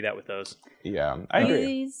they got to do that with those. yeah, I agree.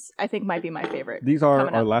 These I think might be my favorite. These are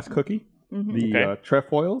coming our up. last cookie. Mhm. The Okay.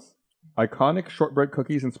 trefoils, iconic shortbread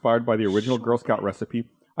cookies inspired by the original Girl Scout recipe.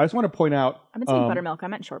 I just want to point out, I've been saying buttermilk. I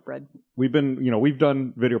meant shortbread. we've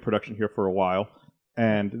done video production here for a while,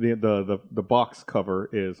 and the box cover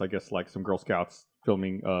is, I guess, like some Girl Scouts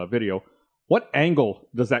filming video. What angle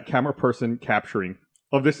does that camera person capturing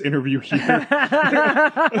of this interview here?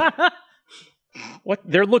 What?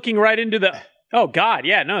 They're looking right into the. Oh God,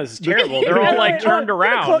 yeah, no, this is terrible. They're all like turned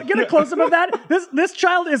around. Get a close up of that. This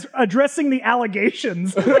child is addressing the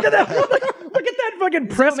allegations. Look at that! Look at that fucking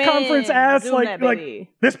press Zoom conference in. ass. Zoom Like that, like baby.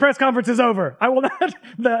 this press conference is over. I will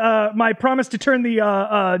not. My promise to turn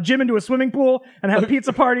the gym into a swimming pool and have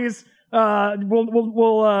pizza parties.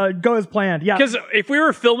 Will go as planned. Yeah. Because if we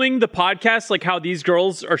were filming the podcast, like how these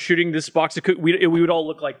girls are shooting this box of cookies, we would all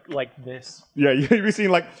look like this. Yeah, you've seen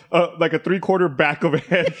like a 3/4 back of a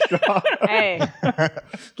head shot. Hey,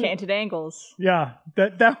 canted angles. Yeah.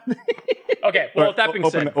 That. Okay, well, with that being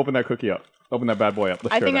open, said, open that cookie up. Open that bad boy up.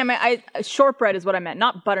 Let's I share think that. shortbread is what I meant,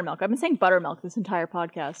 not buttermilk. I've been saying buttermilk this entire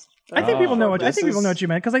podcast. I think people know what. I This think people is- know what you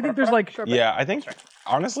meant because I think there's like. Shortbread. Yeah, I think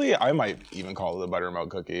honestly, I might even call it a buttermilk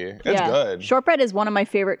cookie. It's Yeah. good. Shortbread is one of my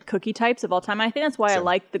favorite cookie types of all time. And I think that's why I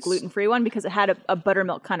like the gluten-free one because it had a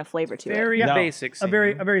buttermilk kind of flavor to it. Very the No. basics. a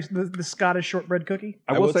very the Scottish shortbread cookie.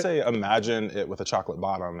 I will would say imagine it with a chocolate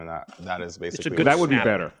bottom, and that is basically good that would be snap.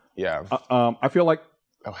 better. yeah. I feel like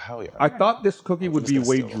Oh hell yeah. I thought this cookie would be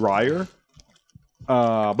way drier,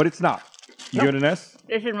 but it's not. You give it an S.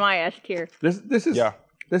 This is my S tier. This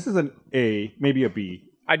is an A, maybe a B.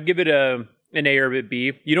 I'd give it an A or a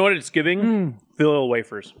B. You know what it's giving? Vanilla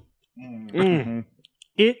wafers.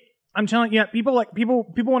 I'm telling you, people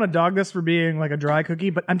want to dog this for being like a dry cookie,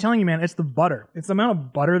 but I'm telling you, man, it's the butter. It's the amount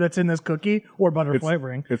of butter that's in this cookie or butter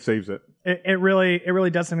flavoring. It saves it. It really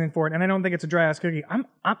does something for it, and I don't think it's a dry ass cookie.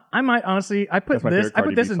 I might honestly, I put That's my this favorite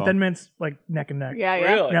Cardi B in song. Thin Mints like neck and neck. Yeah,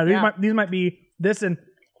 yeah. Really? Yeah, Yeah. these might be this and.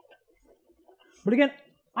 But again,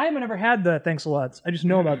 I haven't ever had the thanks a lots. I just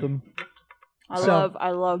know about them. I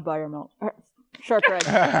love buttermilk. Shortbread.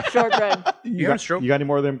 Shortbread. You got a stroke? You got any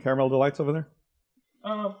more of them caramel delights over there?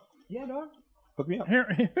 Yeah, dog. Hook me up. Here,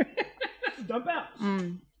 dump out.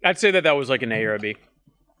 I'd say that was like an A or a B.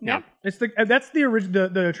 Yeah. It's that's the original.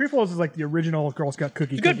 The trefoils is like the original Girl Scout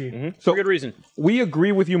cookie. Good. cookie. For good reason. We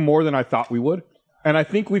agree with you more than I thought we would, and I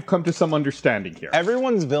think we've come to some understanding here.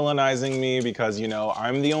 Everyone's villainizing me because,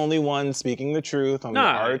 I'm the only one speaking the truth on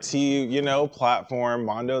Nah. the RT, platform.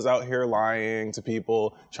 Mondo's out here lying to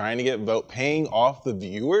people, trying to get paying off the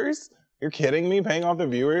viewers. You're kidding me? Paying off the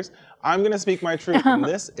viewers? I'm gonna speak my truth, and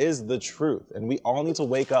this is the truth. And we all need to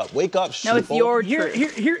wake up. Wake up, No, it's sheeple. your Here,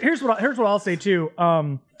 truth. here's what I'll say too.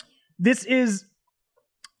 This is.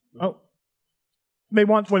 Oh. They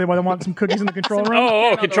want some cookies in the control room.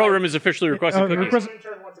 Oh, control room is officially requesting cookies.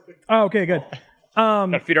 Oh, okay, good.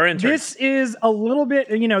 Gotta feed our interns. This is a little bit,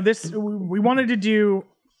 we wanted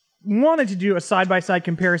to do a side-by-side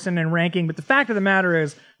comparison and ranking, but the fact of the matter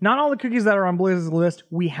is, not all the cookies that are on Blizz's list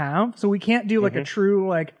we have, so we can't do like a true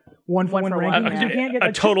one-for-one One-for-one, ranking. yeah. You can't get a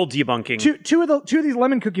like, total debunking. two of these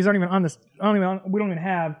lemon cookies aren't even on this. We don't even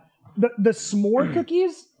have the s'more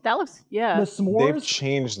cookies. That looks, yeah. The s'mores. They've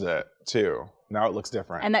changed it too. Now it looks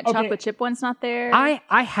different. And that Okay. chocolate chip one's not there. I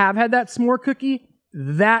have had that s'more cookie.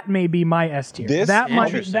 that may be my S tier. This- That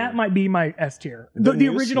Interesting. might be my S tier. The The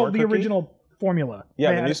new original s'more cookie? formula. Yeah,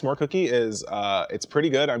 They the had- new s'more cookie is it's pretty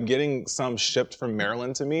good. I'm getting some shipped from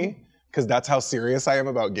Maryland to me because that's how serious I am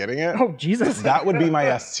about getting it. Oh Jesus. That would be my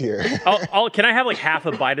S tier. Can I have like half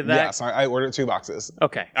a bite of that? Yes, I ordered 2 boxes.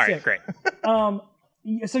 Okay. All right. Sick. Great.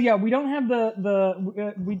 So yeah, we don't have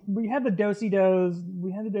we had the do-si-dos,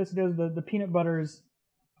 we had the do-si-dos, the peanut butters.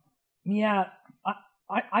 Yeah,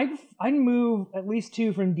 I'd move at least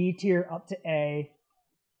 2 from D tier up to A,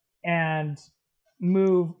 and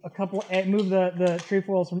move move the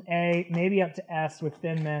trefoils from A maybe up to S with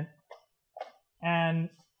Thin Mint, and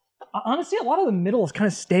honestly, a lot of the middle is kind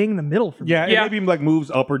of staying in the middle for me. Yeah, Yeah. it maybe like moves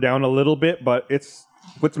up or down a little bit, but it's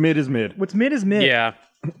what's mid is mid. What's mid is mid. Yeah.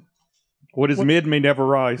 What is mid may never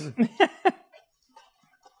rise.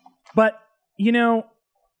 But you know,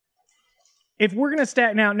 if we're gonna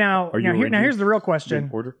stack now Are you arranging here's the real question.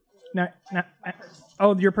 Order.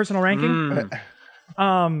 Oh, your personal ranking.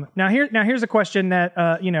 Now here's a question that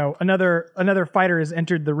another fighter has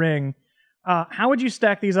entered the ring. How would you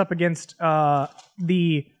stack these up against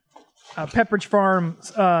the Pepperidge Farm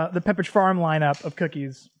lineup of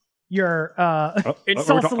cookies? Your We're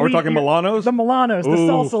talking Milanos. the Milanos, the Ooh.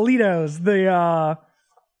 Salsalitos, the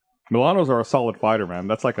Milanos are a solid fighter, man.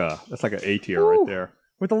 That's like a A tier right there.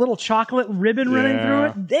 with a little chocolate ribbon running through Yeah.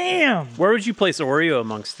 it. Damn. Where would you place Oreo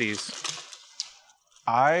amongst these?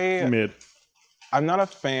 Mid. I'm not a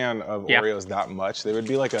fan of Yeah. Oreos that much. They would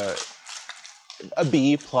be like a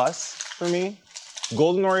B plus for me.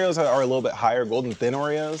 Golden Oreos are a little bit higher. Golden thin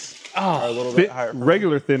Oreos are a little bit higher.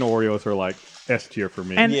 Regular thin Oreos are like S tier for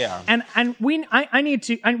me. And Yeah. and we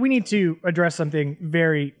need to address something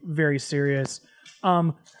very, very serious.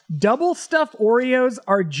 Double stuffed Oreos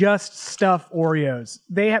are just stuffed Oreos.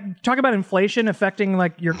 They have talk about inflation affecting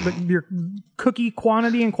like your cookie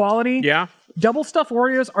quantity and quality. Yeah. Double stuffed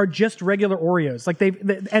Oreos are just regular Oreos. Like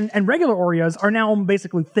and regular Oreos are now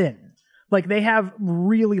basically thin. Like they have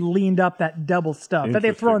really leaned up that double stuff. That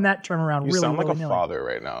they've thrown that term around You really sound like a willy-nilly. father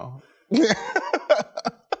right now.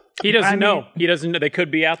 He doesn't I know. mean- He doesn't know. They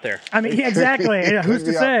could be out there. I mean, yeah, exactly. Yeah, who's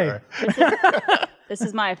to Could be say? out there. This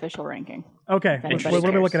is my official ranking. Okay, Anybody what are we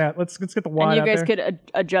cares. looking at? Let's get the And wad you out guys there. could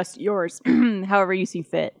adjust yours however you see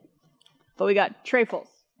fit. But we got trifles.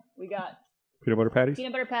 We got Peanut butter patties.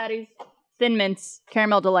 peanut butter patties, Thin Mints,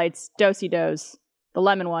 Caramel Delights, Do-si-dos, the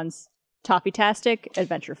lemon ones, Toffee-tastic,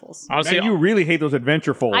 Adventurefuls. Honestly, Man, you really hate those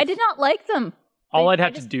adventurefuls. I did not like them. all I I'd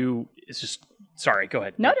have to just- do is just. Sorry, go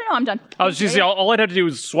ahead. No, I'm done. I was just all I'd have to do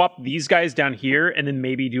is swap these guys down here, and then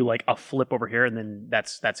maybe do like a flip over here, and then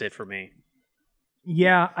that's it for me.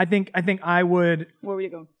 Yeah, I think I would. Where were you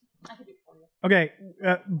going? Okay,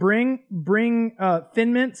 bring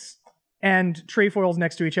Thin Mints and trefoils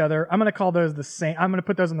next to each other. I'm gonna call those the same. I'm gonna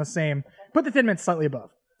put those on the same. Put the Thin Mints slightly above.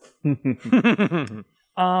 And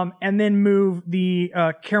then move the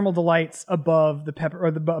Caramel Delights above the pepper or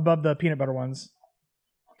above the peanut butter ones.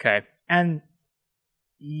 Okay. And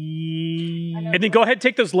And then go ahead,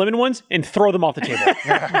 take those lemon ones and throw them off the table.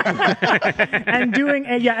 and doing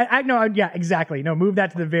exactly. No, move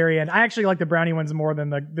that to the very end. I actually like the brownie ones more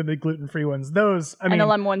than the gluten free ones. Those, I mean, And the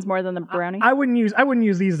lemon ones more than the brownie? I wouldn't use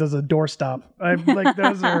these as a doorstop. Like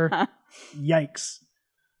those are yikes.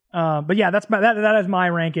 But yeah, that is my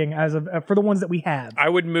ranking as of for the ones that we have. I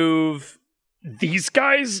would move these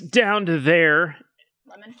guys down to there.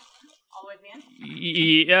 Lemon? All the way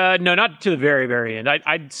to the end? No, not to the very, very end.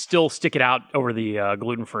 I'd still stick it out over the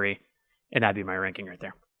gluten-free, and that'd be my ranking right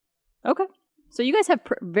there. Okay. So you guys have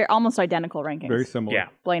almost identical rankings. Very similar. Yeah.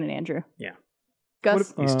 Blaine and Andrew. Yeah.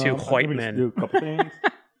 Gus? These two white let me just men. do a couple things.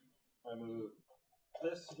 I move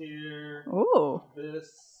this here, Ooh.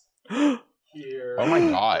 this here. Oh my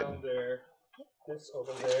God. down there, this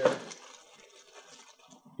over there.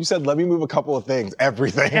 You said, let me move a couple of things.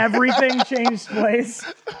 Everything. Everything changed place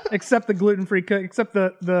except the gluten free cook, except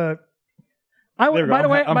the. I There would. we go. By the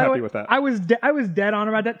way, I'm by the happy way, with that. I was dead on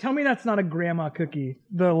about that. Tell me that's not a grandma cookie.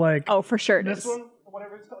 The like Oh, for sure it this is. one,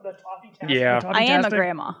 whatever it's called, the toffee. Yeah. I am a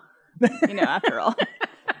grandma. After all.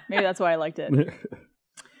 Maybe that's why I liked it. No,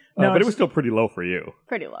 But it it's- was still pretty low for you.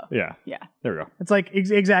 Pretty low. Yeah. Yeah. There we go. It's like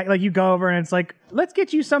exactly like you go over and it's like, let's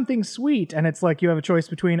get you something sweet, and it's like you have a choice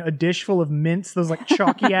between a dish full of mints, those like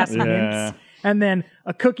chalky ass Yeah. mints, and then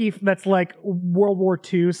a cookie that's like World War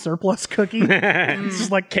II surplus cookie. It's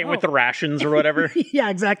just like Came with the rations or whatever. yeah,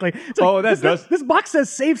 exactly. It's like, Oh, that does- This box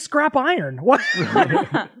says save scrap iron. What?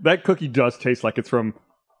 That cookie does taste like it's from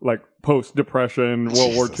like post-Depression,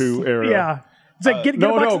 World War II era. yeah. It's like get a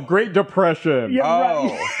box. Great Depression. Yeah,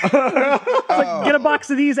 right. It's like, get a box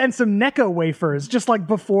of these and some Necco wafers, just like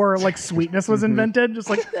before like sweetness was invented. Just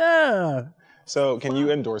like, So can you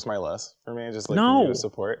endorse my list for me? Just like No. for you to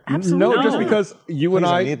support? Absolutely. No, just because you and Please,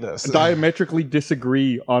 I I need this. diametrically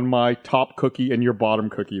disagree on my top cookie and your bottom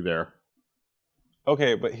cookie there.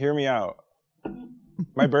 Okay, but hear me out.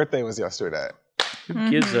 My birthday was yesterday. Who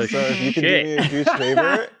gives a So if you could do me a shit? huge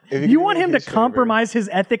favor. If You could want do me a him to huge favor- compromise his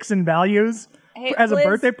ethics and values Hey, as a Liz,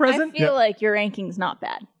 birthday present? I feel like your ranking's not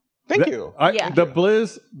bad. Thank you. Yeah. The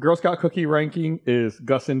Blizz Girl Scout cookie ranking is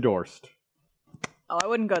Gus endorsed. Oh, I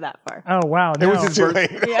wouldn't go that far. Oh wow, It no. was his Too birthday.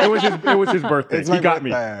 late. Yeah. It was his birthday. It's my He got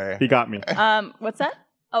me. birthday. He got me. What's that?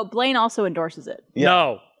 Oh, Blaine also endorses it. Yeah.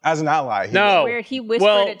 No. As an ally, he No. would. Where he whispered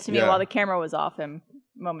Well, it to me yeah. while the camera was off him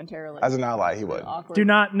momentarily. As an ally, he would. Awkward. Do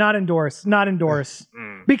not endorse. Not endorse.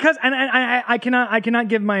 Because and I cannot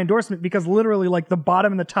give my endorsement because literally like the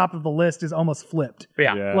bottom and the top of the list is almost flipped.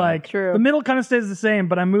 Yeah. Yeah. Like True. the middle kind of stays the same,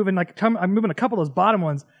 but I'm moving a couple of those bottom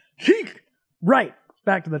ones right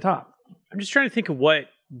back to the top. I'm just trying to think of what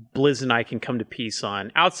Blizz and I can come to peace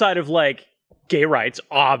on outside of like gay rights,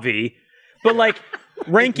 obvi, but like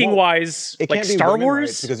ranking wise, It like can't be Star women Wars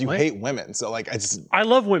rights because you What? hate women. So like, I just I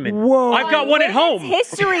love women. Whoa. I've got one at home.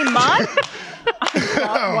 History Month? I've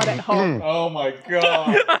got one at home. Oh my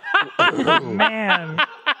god. Man.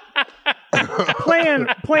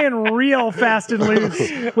 playing real fast and loose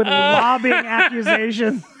with lobbying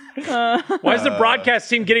accusations. Why is the broadcast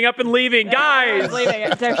team getting up and leaving, guys? Leaving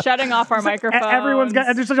it. They're shutting off our microphones. Everyone's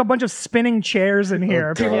got there's like a bunch of spinning chairs in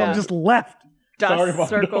here. People God. have just left. Sorry,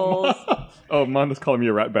 dust Mondo. circles. Oh, Mondo's calling me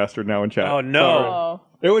a rat bastard now in chat. Oh, no. Sorry. Oh,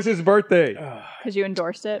 It was his birthday. because you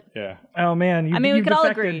endorsed it. Yeah. Oh man, you, I mean, we you could all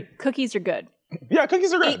defected. agree. Cookies are good. yeah,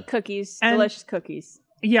 cookies are good. Eat cookies. And- Delicious cookies.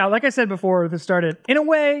 Yeah, like I said before this started, in a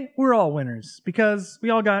way, we're all winners because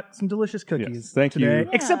we all got some delicious cookies Yes, thank you. today.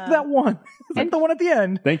 Except that one. Except the one at the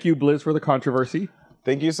end. Thank you, Blizz, for the controversy.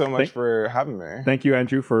 Thank you so much for having me. Thank you,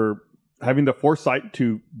 Andrew, for having the foresight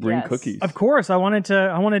to bring Yes. cookies. Of course, I wanted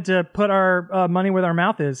to put our money where our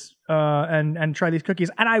mouth is and try these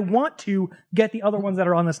cookies, and I want to get the other ones that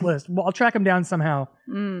are on this list. Well, I'll track them down somehow,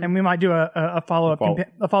 and we might do a follow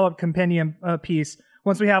up compendium piece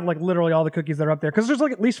once we have like literally all the cookies that are up there, because there's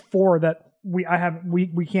like at least 4 that we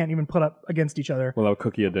can't even put up against each other. We'll have a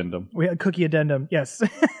cookie addendum. We had cookie addendum, yes,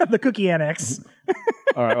 the cookie annex.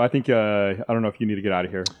 All right. Well, I think I don't know if you need to get out of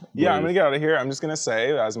here. Yeah, I'm Blizz. gonna get out of here. I'm just gonna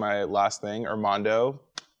say as my last thing, Armando,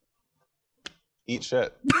 eat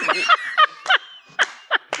shit.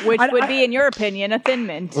 Which would be, in your opinion, a Thin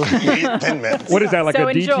Mint. Eat 10 minutes. What is that, like So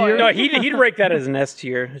a D enjoy. tier? No, he'd rank that as an S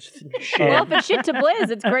tier. Shit. Well, if it's shit to Blizz,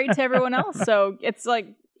 it's great to everyone else. So it's like,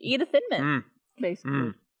 eat a Thin Mint,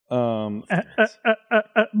 basically.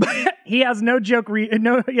 He has no joke. He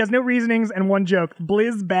has no reasonings and one joke.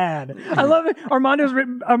 Blizz bad. I love it. Armando's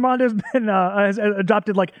been has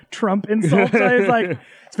adopted like Trump insults. So he's like,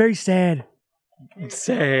 it's very sad.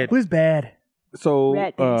 Sad. Blizz bad. So,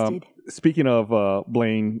 Rat bastard. speaking of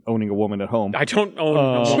Blaine owning a woman at home, I don't own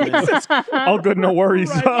a woman. all good, no worries.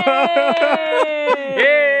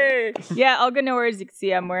 Yay! Yeah, all good, no worries. You can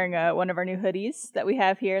see I'm wearing one of our new hoodies that we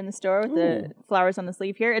have here in the store with the flowers on the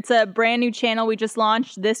sleeve here. It's a brand new channel we just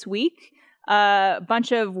launched this week. A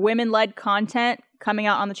bunch of women-led content coming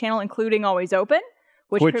out on the channel, including Always Open,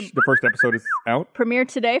 which the first episode is out. premiered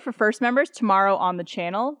today for first members, tomorrow on the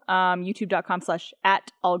channel,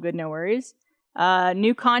 youtube.com/@allgoodnoworries.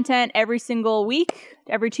 New content every single week.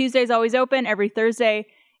 Every Tuesday is Always Open. Every Thursday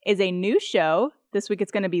is a new show. This week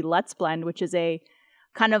it's going to be Let's Blend, which is a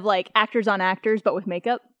kind of like actors on actors, but with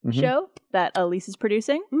makeup show that Elise is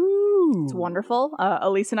producing. Ooh. It's wonderful.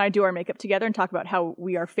 Elise and I do our makeup together and talk about how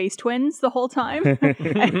we are face twins the whole time.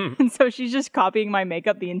 And so she's just copying my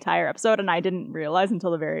makeup the entire episode, and I didn't realize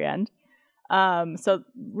until the very end. So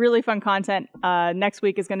really fun content. Next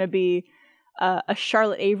week is going to be a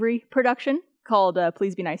Charlotte Avery production called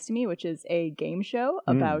Please Be Nice to Me, which is a game show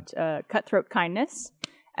about cutthroat kindness.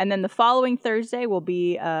 And then the following Thursday will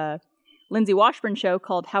be Lindsay Washburn show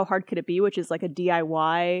called How Hard Could It Be, which is like a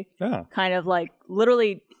DIY kind of like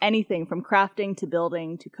literally anything from crafting to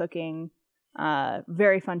building to cooking.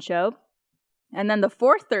 Very fun show. And then the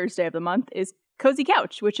fourth Thursday of the month is Cozy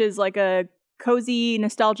Couch, which is like a cozy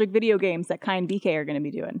nostalgic video games that Kai and BK are going to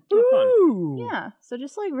be doing. Ooh. Yeah. So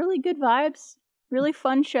just like really good vibes, really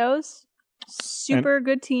fun shows, super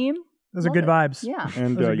good team. Those are Love good it. vibes. Yeah,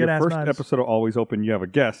 And Those are your good-ass first vibes. episode of Always Open, you have a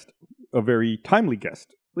guest, a very timely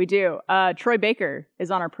guest. we do. Troy Baker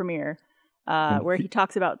is on our premiere, where he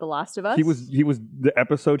talks about The Last of Us. He was the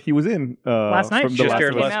episode he was in Last night? from The Just Last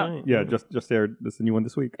aired of Us. last out. night. Yeah, just aired. That's the new one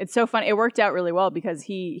this week. It's so fun. It worked out really well because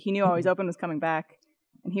he knew Always Open was coming back.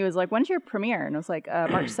 And he was like, when's your premiere? And I was like,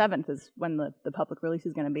 March 7th is when the public release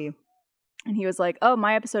is going to be. And he was like, oh,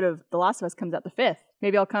 my episode of The Last of Us comes out the 5th.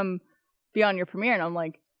 Maybe I'll come be on your premiere? And I'm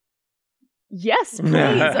like, yes, please.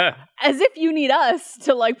 As if you need us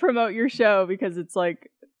to like promote your show, because it's like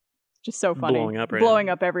just so funny. Blowing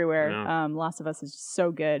up everywhere. Yeah. Last of Us is just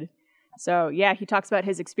so good. So yeah, he talks about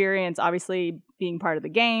his experience, obviously being part of the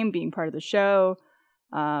game, being part of the show.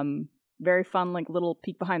 Very fun, like little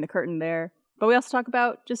peek behind the curtain there. But we also talk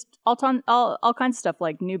about just all kinds of stuff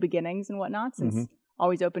like new beginnings and whatnot, since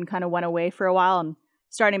Always Open kind of went away for a while and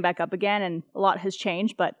starting back up again, and a lot has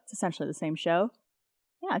changed, but it's essentially the same show.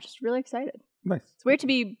 Yeah, just really excited. Nice. It's weird to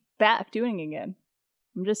be back doing it again.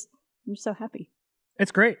 I'm just so happy.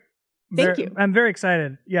 It's great. Thank you. I'm very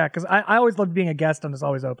excited. Yeah, because I always loved being a guest on It's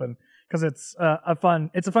Always Open, because it's a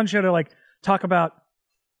fun show to like talk about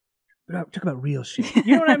real shit.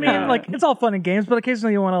 You know what I mean? Like, it's all fun and games, but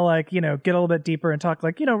occasionally you want to like, get a little bit deeper and talk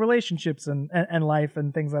like, relationships and life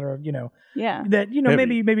and things that are, that,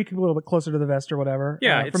 Heavy. maybe could be a little bit closer to the vest or whatever.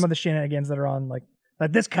 Yeah, from other shenanigans that are on like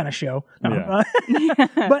this kind of show. Yeah.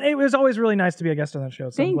 But it was always really nice to be a guest on that show.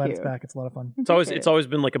 So I'm Thank glad you. it's back. It's a lot of fun. It's always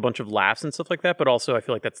been like a bunch of laughs and stuff like that, but also I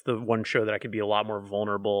feel like that's the one show that I could be a lot more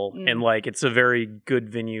vulnerable, and like it's a very good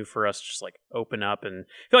venue for us to just like open up, and I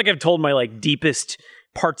feel like I've told my like deepest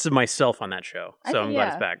parts of myself on that show. So I'm glad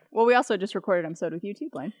it's back. Well, we also just recorded an episode with you too,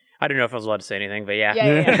 Blaine. I don't know if I was allowed to say anything, but yeah.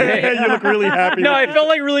 You look really happy. No, I felt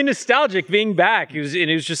like really nostalgic being back. It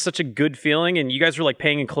was just such a good feeling, and you guys were like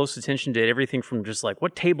paying close attention to everything from just like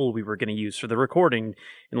what table we were going to use for the recording,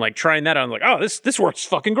 and like trying that out. I'm like, oh, this works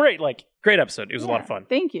fucking great. Like, great episode. It was a lot of fun.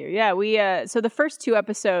 Thank you. Yeah, we so the first 2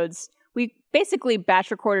 episodes we basically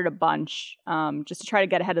batch recorded a bunch just to try to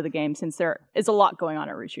get ahead of the game, since there is a lot going on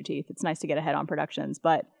at Rooster Teeth. It's nice to get ahead on productions,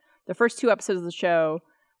 but the first 2 episodes of the show,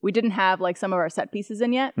 we didn't have like some of our set pieces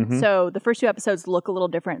in yet. So the first 2 episodes look a little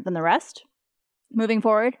different than the rest moving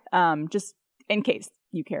forward, just in case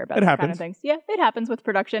you care about that kind of things. Yeah, it happens with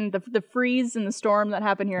production. The freeze and the storm that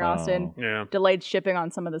happened here in Austin delayed shipping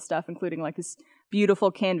on some of the stuff, including like this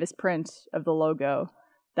beautiful canvas print of the logo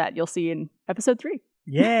that you'll see in episode 3.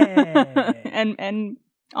 Yeah. and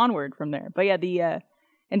onward from there. But yeah, the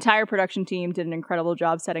entire production team did an incredible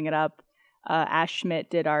job setting it up. Ash Schmidt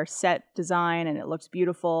did our set design, and it looks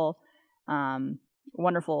beautiful.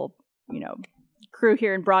 Wonderful, crew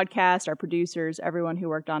here in broadcast, our producers, everyone who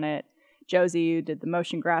worked on it. Josie, who did the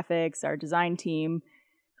motion graphics, our design team,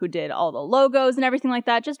 who did all the logos and everything like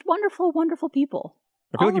that. Just wonderful, wonderful people.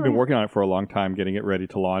 I feel like you've been working on it for a long time, getting it ready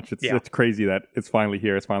to launch. It's crazy that it's finally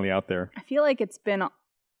here. It's finally out there. I feel like it's been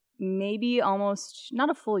maybe almost not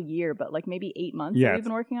a full year, but like maybe 8 months that we've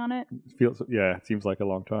been working on it. It seems like a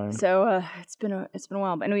long time. So it's been a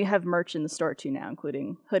while, and we have merch in the store too now,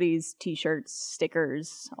 including hoodies, t-shirts,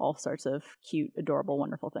 stickers, all sorts of cute, adorable,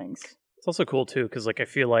 wonderful things. It's also cool too, because like I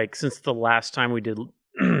feel like since the last time we did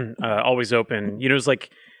Always Open, it was like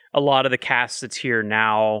a lot of the cast that's here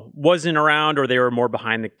now wasn't around, or they were more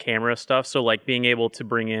behind the camera stuff. So like being able to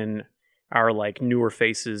bring in our like newer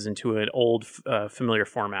faces into an old familiar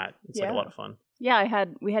format, it's like a lot of fun. Yeah,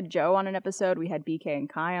 we had Joe on an episode, we had BK and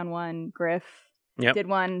Kai on one, Griff did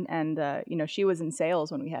one, and she was in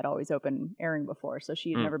sales when we had Always Open airing before, so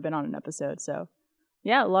she had never been on an episode. So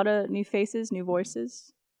yeah, a lot of new faces, new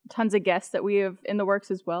voices, tons of guests that we have in the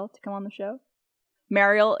works as well to come on the show.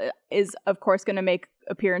 Mariel is of course going to make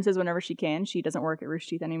appearances whenever she can. She doesn't work at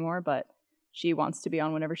Rooster Teeth anymore, but she wants to be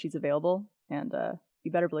on whenever she's available, and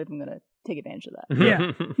you better believe I'm going to take advantage of that.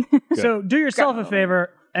 Yeah. So do yourself a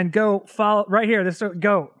favor and go follow right here.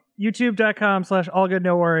 Go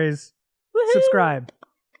youtube.com/allgoodnoworries. Subscribe.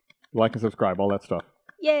 Like and subscribe, all that stuff.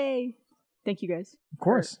 Yay. Thank you guys. Of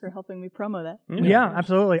course. For helping me promo that. Yeah,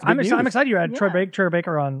 absolutely. I'm news. excited you had Troy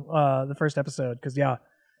Baker on the first episode, because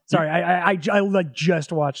sorry, I like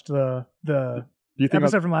just watched the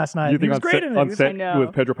episode from last night. Do you think he was great in it. on set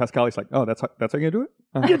with Pedro Pascal, he's like, oh, that's how you're gonna do it?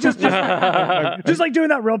 Yeah, just like doing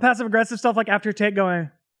that real passive aggressive stuff, like after take, going,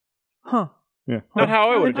 huh? Yeah, not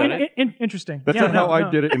how I would have done it. Interesting. That's not how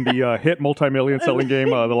I did it in the hit multi-million selling game,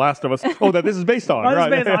 The Last of Us. Oh, that this is based on. Right?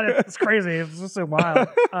 This is based on it. It's crazy. It's just so wild.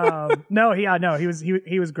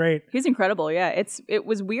 He was great. He's incredible. Yeah, it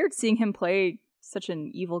was weird seeing him play such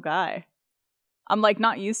an evil guy. I'm like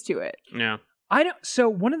not used to it. Yeah. So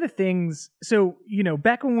one of the things,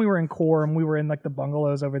 back when we were in Core and we were in like the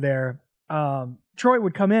bungalows over there, Troy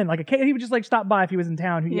would come in, like he would just like stop by if he was in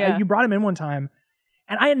town. You brought him in one time,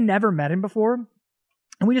 and I had never met him before,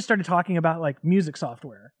 and we just started talking about like music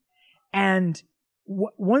software. And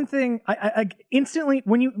one thing, I instantly,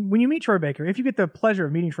 when you meet Troy Baker, if you get the pleasure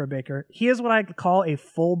of meeting Troy Baker, he is what I call a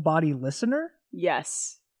full body listener.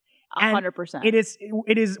 Yes. 100%. It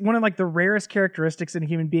is one of like the rarest characteristics in a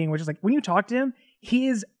human being, which is like when you talk to him, he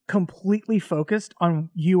is completely focused on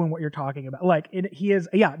you and what you're talking about. Like he is,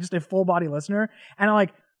 just a full body listener. And I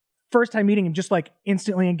like first time meeting him, just like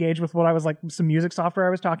instantly engaged with what I was like, some music software I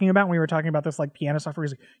was talking about. When we were talking about this like piano software,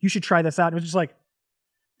 he's like, you should try this out. And it was just like,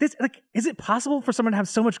 this, like, is it possible for someone to have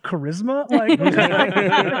so much charisma?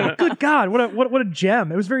 Like, good God, what a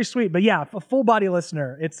gem! It was very sweet, but yeah, a full body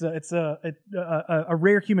listener. It's a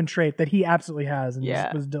rare human trait that he absolutely has. And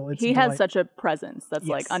he has such a presence that's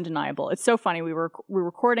like undeniable. It's so funny. We were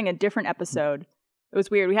recording a different episode. It was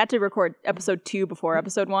weird. We had to record episode 2 before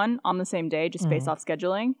episode 1 on the same day, just based off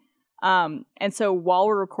scheduling. And so while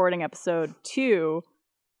we're recording episode 2.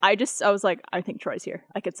 I was like, I think Troy's here.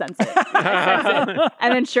 I could sense it.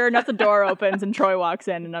 And then sure enough, the door opens and Troy walks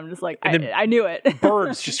in and I'm just like, I knew it.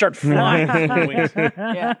 Birds just start flying.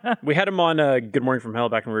 We had him on Good Morning from Hell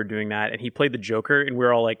back when we were doing that, and he played the Joker, and we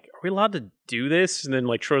were all like, are we allowed to do this? And then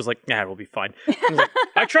like Troy was like, nah, we'll be fine. I was like,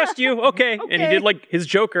 I trust you. Okay. And he did like his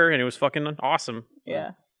Joker, and it was fucking awesome.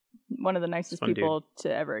 Yeah. One of the nicest people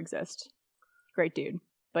to ever exist. Great dude.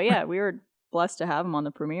 But yeah, we were blessed to have him on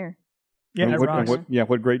the premiere. Yeah,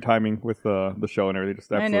 what great timing with the show and everything.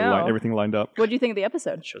 Just absolutely everything lined up. What do you think of the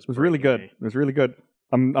episode? It was really good. It was really good.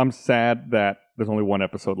 I'm sad that there's only one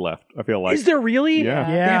episode left. I feel like. Is there really? Yeah.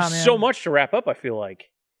 They have so much to wrap up, I feel like.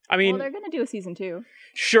 I mean, they're going to do a season 2.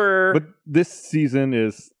 Sure. But this season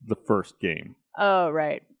is the first game. Oh,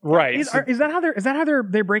 right. Right. Is that how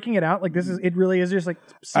they're breaking it out? Like it really is just like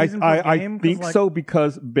season per game? I think so,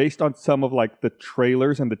 because based on some of like the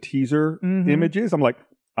trailers and the teaser images, I'm like,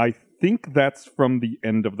 I think that's from the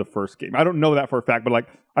end of the first game. I don't know that for a fact, but like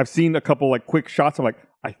I've seen a couple like quick shots. I'm like,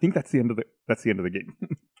 I think that's the end of the game.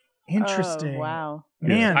 Interesting. Oh, wow.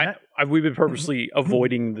 Man, we've been purposely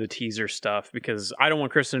avoiding the teaser stuff because I don't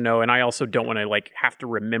want Kristen to know, and I also don't want to like have to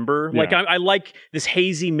remember. Yeah. Like I like this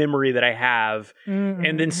hazy memory that I have,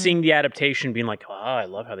 and then seeing the adaptation, being like, oh, I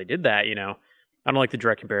love how they did that. You know, I don't like the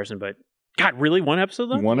direct comparison, but God, really, one episode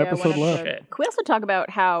left? One episode left. Can we also talk about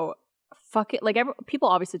how people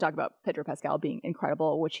obviously talk about Pedro Pascal being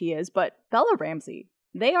incredible, which he is, but Bella Ramsey,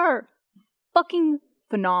 they are fucking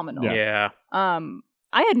phenomenal. Yeah.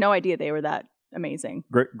 I had no idea they were that amazing.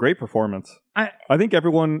 Great performance. I think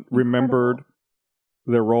everyone remembered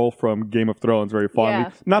their role from Game of Thrones very fondly.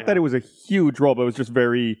 Yeah. Not that it was a huge role, but it was just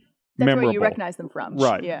very memorable. Where you recognize them from.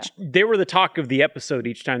 Right. Yeah. They were the talk of the episode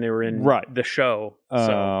each time they were in the show.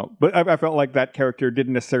 But I felt like that character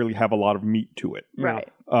didn't necessarily have a lot of meat to it. Right.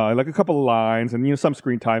 Like a couple of lines and some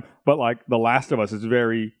screen time, but like The Last of Us is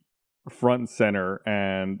very front and center,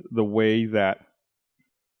 and the way that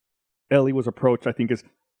Ellie was approached, I think, is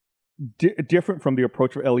different from the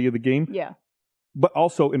approach of Ellie of the game. Yeah. But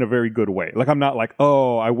also in a very good way. Like, I'm not like,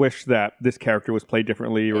 oh, I wish that this character was played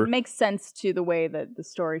differently. Or it makes sense to the way that the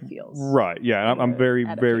story feels. Right. Yeah. I'm very,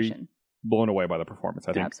 very blown away by the performance.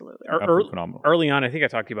 I think absolutely phenomenal. Early on, I think I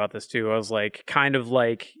talked to you about this too. I was like, kind of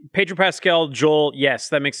like Pedro Pascal, Joel. Yes,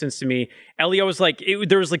 that makes sense to me. Ellie, I was like,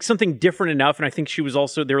 there was like something different enough, and I think she was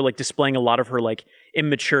also, they were like displaying a lot of her like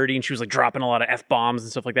immaturity, and she was like dropping a lot of F-bombs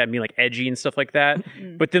and stuff like that, and being like edgy and stuff like that.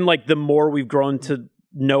 But then like the more we've grown to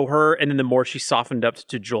know her, and then the more she softened up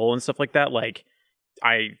to Joel and stuff like that, like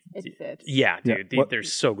it fits. Yeah, dude, they're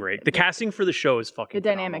so great. The casting for the show is fucking. The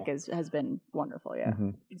dynamic has been wonderful. Yeah,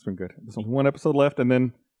 it's been good. There's only one episode left, and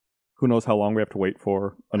then who knows how long we have to wait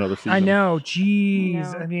for another season. I know.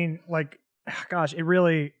 Jeez, I mean, like, gosh,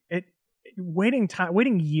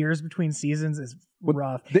 waiting years between seasons is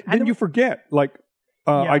rough. Then you forget, like.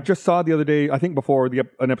 I just saw the other day, I think before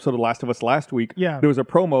an episode of Last of Us last week, there was a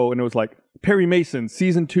promo and it was like, Perry Mason,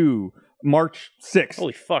 season 2, March 6th.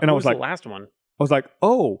 Holy fuck, and what was the last one? I was like,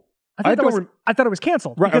 oh. I thought it was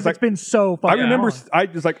canceled because it's been so fucking I remember,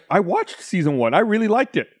 long. I watched season 1. I really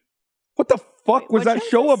liked it. What the fuck was that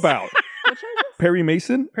show about? Perry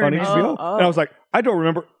Mason on HBO? And I was like, I don't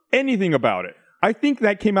remember anything about it. I think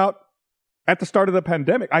that came out at the start of the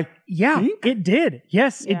pandemic. It did.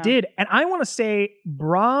 Yes, it did. And I want to say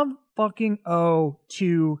bravo fucking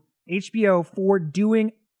to HBO for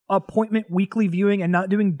doing appointment weekly viewing and not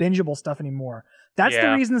doing bingeable stuff anymore. That's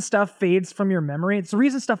the reason stuff fades from your memory. It's the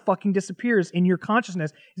reason stuff fucking disappears in your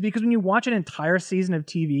consciousness, is because when you watch an entire season of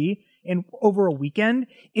TV and over a weekend,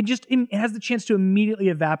 it has the chance to immediately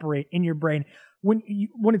evaporate in your brain. When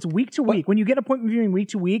it's week to week, when you get appointment viewing week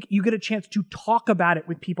to week, you get a chance to talk about it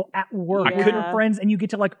with people at work, with your friends, and you get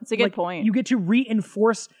to it's a good point. You get to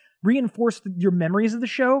reinforce your memories of the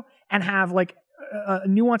show and have like a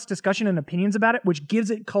nuanced discussion and opinions about it, which gives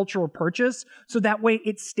it cultural purchase. So that way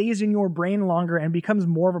it stays in your brain longer and becomes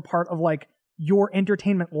more of a part of like your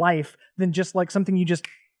entertainment life than just like something you just.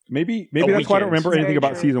 Maybe that's why I don't remember anything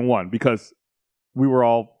about season 1, because we were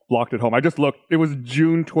all locked at home. I just looked. It was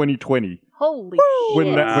June 2020 Holy when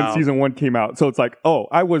shit. when season 1 came out. So it's like, oh,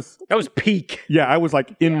 That was peak. yeah, I was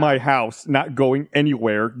like in Yeah. my house, not going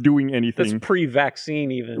anywhere, doing anything. That's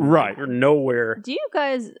pre-vaccine even. Right. You're nowhere. Do you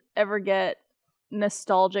guys ever get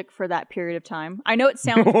nostalgic for that period of time? I know it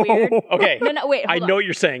sounds weird. Okay. No, wait. I hold know on. what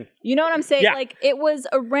you're saying. You know what I'm saying? Yeah. Like, it was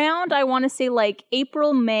around, I want to say, like,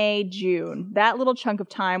 April, May, June. That little chunk of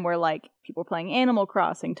time where, like, people were playing Animal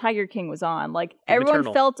Crossing, Tiger King was on. Like, everyone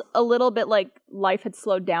Eternal. felt a little bit like life had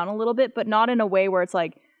slowed down a little bit, but not in a way where it's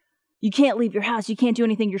like, you can't leave your house, you can't do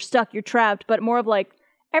anything, you're stuck, you're trapped, but more of like,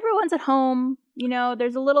 everyone's at home, you know,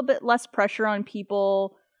 there's a little bit less pressure on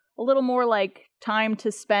people, a little more, like, time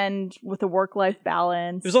to spend with a work-life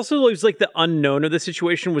balance. It was like the unknown of the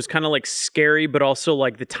situation was kind of like scary, but also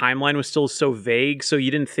like the timeline was still so vague. So you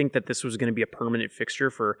didn't think that this was going to be a permanent fixture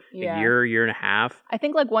for Yeah. a year and a half. I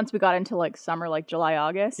think, like, once we got into, like, summer, like, July,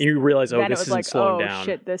 August, And you realize, oh, then it this was isn't like, slowing oh, down.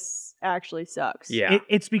 shit, this actually sucks. Yeah.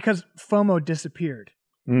 It's because FOMO disappeared.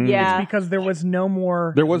 Mm. Yeah. It's because there was no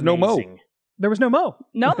more. There was no Mo. Amazing. There was no Mo.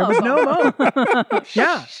 No, There was no Mo.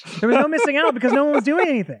 Yeah, there was no missing out because no one was doing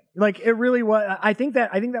anything. Like it really was. I think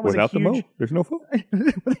that was Without a huge, the Mo, there's no Mo.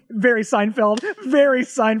 very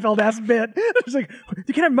Seinfeld-esque bit. It's like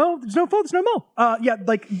you can't have Mo. There's no Mo. There's no Mo. Yeah,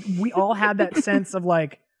 like we all had that sense of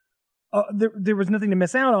like there was nothing to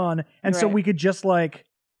miss out on, and so Right. we could just like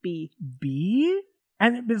be,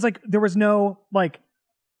 and it's like there was no like.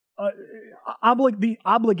 The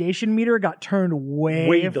obligation meter got turned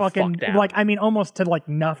way the fucking fuck down. like I mean almost to like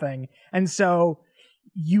nothing, and so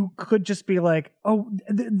you could just be like, oh,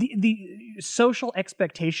 the social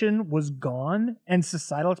expectation was gone and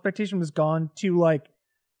societal expectation was gone to like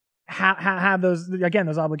have those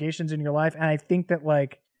obligations in your life, and I think that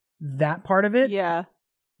like that part of it, Yeah.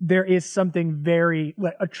 there is something very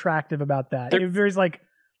like attractive about that. It very like.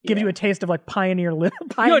 Gives you a taste of like pioneer living.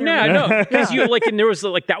 No, I know. Because Yeah. you like, and there was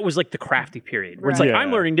like that was like the crafty period where it's Right. like Yeah.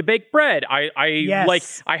 I'm learning to bake bread. I Yes. like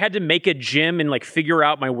I had to make a gym and like figure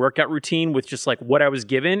out my workout routine with just like what I was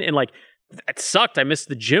given, and like it sucked. I missed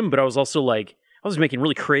the gym, but I was also like I was making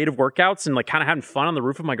really creative workouts and like kind of having fun on the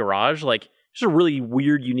roof of my garage. Like just a really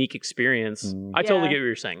weird, unique experience. I totally Yeah. get what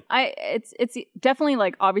you're saying. It's definitely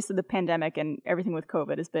like obviously the pandemic and everything with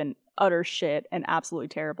COVID has been utter shit and absolutely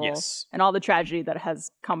terrible. Yes. And all the tragedy that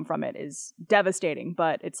has come from it is devastating.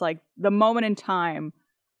 But it's like the moment in time,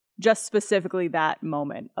 just specifically that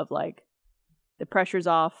moment of like the pressure's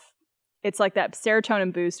off. It's like that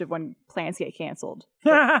serotonin boost of when plans get canceled.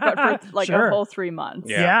 But for like Sure. a whole 3 months.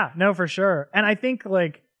 Yeah, no, for sure. And I think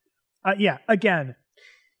like, again,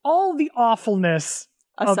 all the awfulness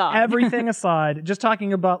of Aside. everything aside, just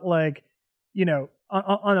talking about like, you know,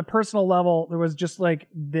 on a personal level, there was just like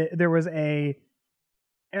there was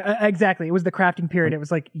exactly, it was the crafting period. It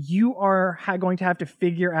was like you are going to have to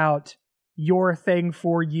figure out your thing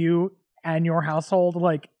for you and your household,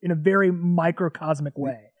 like in a very microcosmic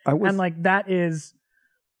way. And like that is,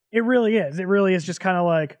 it really is just kind of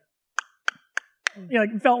like, you know, like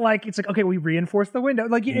it felt like it's like, okay, we reinforced the window,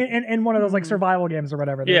 like in one of those like survival games or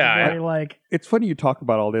whatever. There's Yeah. a very, like It's funny you talk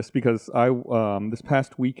about all this because I this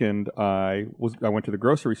past weekend I went to the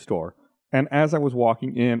grocery store, and as I was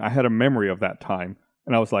walking in, I had a memory of that time,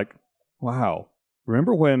 and I was like, wow,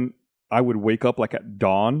 remember when I would wake up like at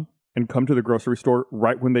dawn and come to the grocery store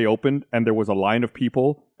right when they opened, and there was a line of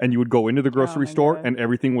people, and you would go into the grocery my store God. and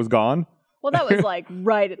everything was gone. Well, that was like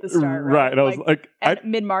right at the start. Right, and I was like, at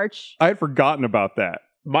mid-March. I had forgotten about that.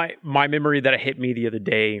 My memory that hit me the other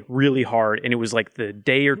day really hard, and it was like the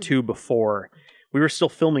day or two before we were still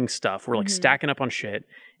filming stuff. We're like stacking up on shit,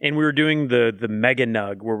 and we were doing the mega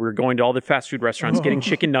nug where we were going to all the fast food restaurants, getting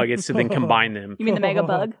chicken nuggets to then combine them, You mean the mega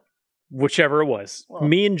bug? whichever it was. Well,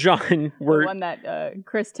 Me and John The were one that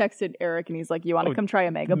Chris texted Eric and he's like, you want to come try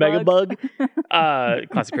a mega bug.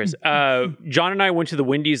 Classic Chris. John and I went to the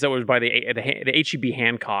Wendy's that was by the HEB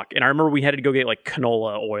Hancock, and I remember we had to go get like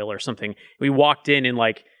canola oil or something. We walked in and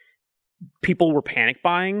like people were panic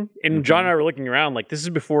buying, and John and I were looking around like this is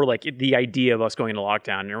before like the idea of us going into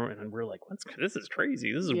lockdown, and we're like, this is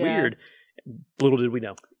crazy. This is Yeah. weird. Little did we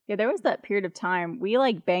know. Yeah, there was that period of time we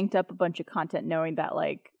like banked up a bunch of content knowing that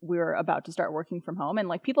like we were about to start working from home, and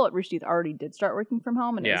like people at Rooster Teeth already did start working from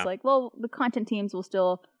home, and it Yeah. was like, well, the content teams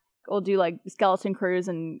will do like skeleton crews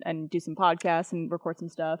and do some podcasts and record some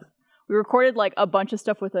stuff. We recorded like a bunch of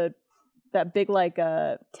stuff with that big like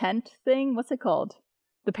tent thing. What's it called?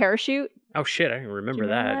 The parachute. Oh shit, I don't remember remember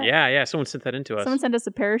that. that? Yeah, someone sent that into us. Someone sent us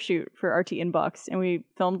a parachute for RT Inbox, and we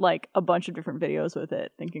filmed like a bunch of different videos with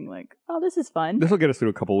it, thinking like, "Oh, this is fun." This will get us through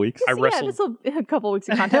a couple weeks. I wrestled. This will be a couple weeks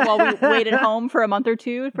of content while we waited home for a month or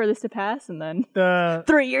two for this to pass, and then The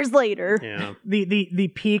 3 years later, Yeah. the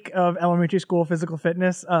peak of elementary school physical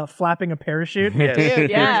fitness, flapping a parachute. Yes. dude,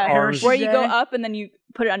 yeah, Arms. where you go Day. up and then you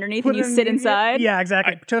put it underneath Put and you it sit in- inside. Yeah,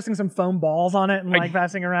 exactly. Toasting some foam balls on it and like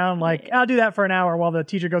passing around. Like, I'll do that for an hour while the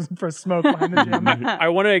teacher goes in for a smoke behind the gym. I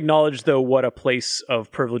want to acknowledge, though, what a place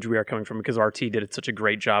of privilege we are coming from, because RT did such a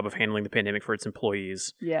great job of handling the pandemic for its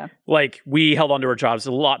employees. Yeah. Like, we held on to our jobs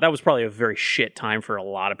a lot. That was probably a very shit time for a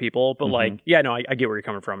lot of people. But like, yeah, no, I get where you're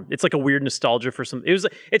coming from. It's like a weird nostalgia for some.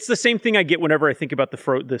 It's the same thing I get whenever I think about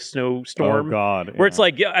the snowstorm. Oh God! Where it's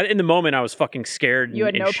like, yeah, in the moment I was fucking scared. You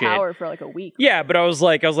had and no shit. power for like a week. Yeah, but I was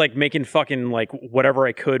like making fucking like whatever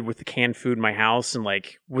I could with the canned food in my house, and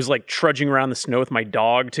like was like trudging around the snow with my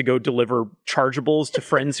dog to go deliver chargeables to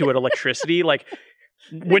friends who had electricity. Like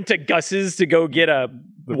went to Gus's to go get a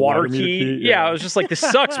The water water meter key. key, Yeah, yeah. I was just like, this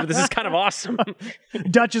sucks, but this is kind of awesome.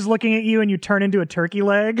 Dutch is looking at you and you turn into a turkey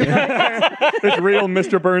leg. It's real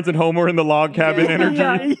Mr. Burns and Homer in the log cabin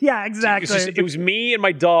energy. yeah, exactly. It was me and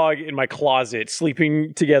my dog in my closet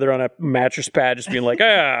sleeping together on a mattress pad, just being like,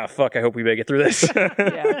 fuck, I hope we make it through this.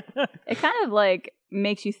 Yeah. It kind of like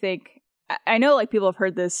makes you think. I know like people have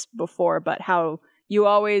heard this before, but how you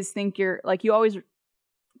always think you always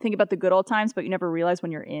think about the good old times, but you never realize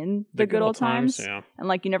when you're in the good old times. Yeah. And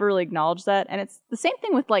like you never really acknowledge that. And it's the same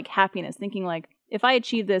thing with like happiness, thinking like, if I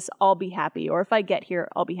achieve this, I'll be happy. Or if I get here,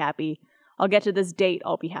 I'll be happy. I'll get to this date,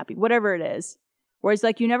 I'll be happy. Whatever it is. Whereas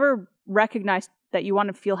like you never recognize that you want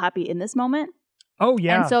to feel happy in this moment. Oh,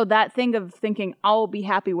 yeah. And so that thing of thinking, I'll be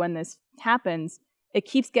happy when this happens, it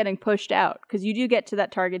keeps getting pushed out because you do get to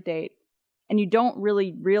that target date and you don't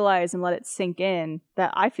really realize and let it sink in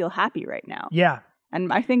that I feel happy right now. Yeah.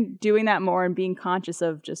 And I think doing that more and being conscious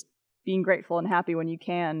of just being grateful and happy when you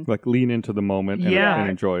can. Like lean into the moment and, Yeah. and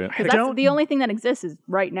enjoy it. Because that's the only thing that exists is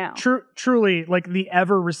right now. Truly, like the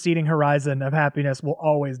ever receding horizon of happiness will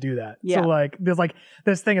always do that. Yeah. So like there's like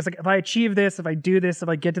this thing. It's like if I achieve this, if I do this, if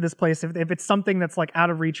I get to this place, if it's something that's like out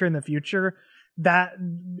of reach in the future, that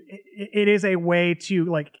it is a way to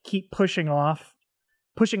like keep pushing off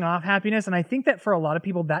happiness. And I think that for a lot of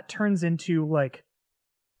people, that turns into like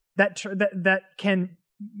that can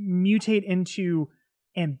mutate into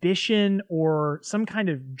ambition or some kind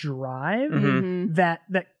of drive Mhm. that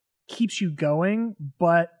keeps you going.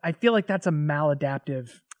 But I feel like that's a maladaptive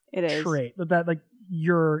It is. trait. That like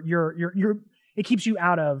you're it keeps you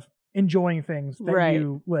out of enjoying things that Right.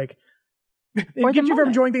 you like. It Or the keeps you from moment.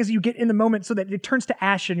 enjoying things that you get in the moment, so that it turns to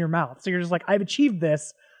ash in your mouth. So you're just like, I've achieved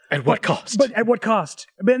this. At what cost? But at what cost?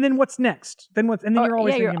 But then what's next? Then what? And then you're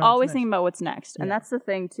always thinking you're about always what's thinking next. about what's next. And Yeah. that's the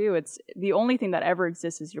thing too. It's the only thing that ever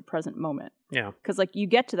exists is your present moment. Yeah. Because like you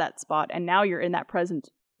get to that spot and now you're in that present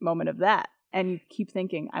moment of that. And you keep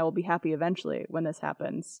thinking, I will be happy eventually when this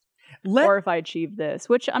happens. Or if I achieve this.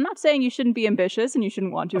 Which I'm not saying you shouldn't be ambitious and you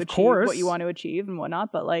shouldn't want to Of achieve course. what you want to achieve and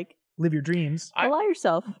whatnot, but like live your dreams. allow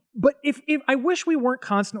yourself. But if I wish we weren't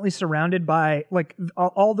constantly surrounded by like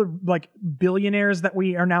all the like billionaires that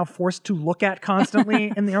we are now forced to look at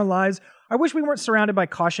constantly in their lives. I wish we weren't surrounded by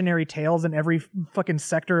cautionary tales in every fucking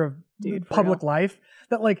sector of public life.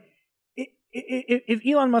 That like if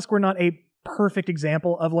Elon Musk were not a perfect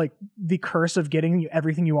example of like the curse of getting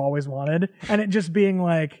everything you always wanted, and it just being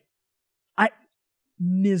like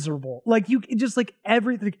miserable, like you just like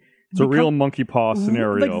everything. It's a real monkey paw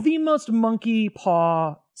scenario. Like the most monkey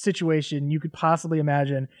paw situation you could possibly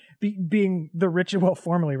imagine. Being the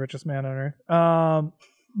formerly richest man on earth.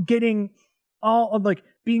 Getting all of like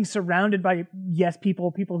being surrounded by yes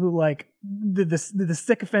people who like the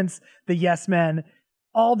sycophants, the yes men,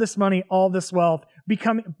 all this money, all this wealth,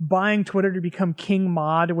 buying Twitter to become King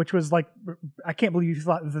Mod, which was like, I can't believe you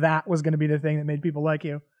thought that was going to be the thing that made people like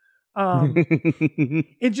you.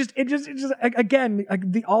 It just again,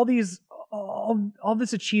 like all this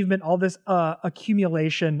achievement, all this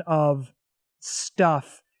accumulation of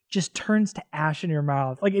stuff just turns to ash in your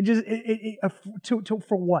mouth. Like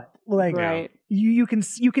for what? Like Right. you can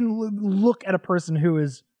look at a person who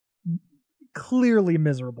is clearly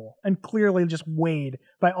miserable and clearly just weighed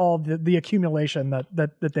by all the accumulation that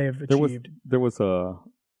they've achieved. There was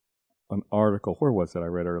an article. Where was it? I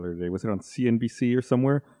read earlier today. Was it on CNBC or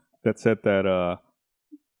somewhere that said that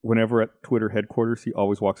whenever at Twitter headquarters, he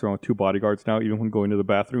always walks around with 2 bodyguards now, even when going to the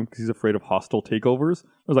bathroom, because he's afraid of hostile takeovers. I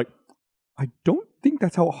was like, I don't think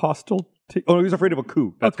that's how hostile Oh, he was afraid of a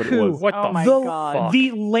coup. That's what it coup. was. What Oh the my the, God. the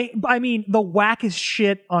the wackest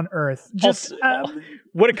shit on earth. Just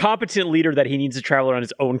What a competent leader that he needs to travel around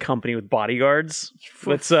his own company with bodyguards.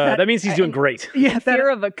 That means he's doing great. yeah, that Fear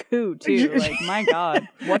of a coup too. Like, my God,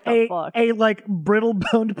 what the fuck? a like brittle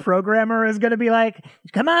boned programmer is going to be like,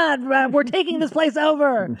 "Come on, we're taking this place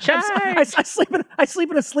over." I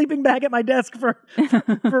sleep in a sleeping bag at my desk for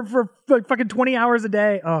like fucking 20 hours a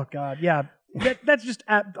day. Oh God, yeah. That's just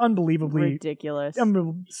unbelievably Ridiculous.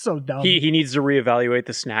 so dumb. He needs to reevaluate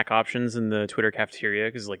the snack options in the Twitter cafeteria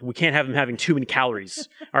because like we can't have them having too many calories.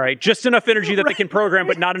 All right, just enough energy that they can program,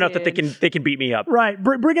 but not enough that they can beat me up. Right,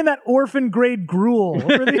 bring in that orphan grade gruel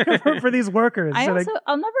for these workers.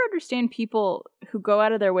 I'll never understand people who go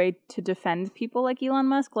out of their way to defend people like Elon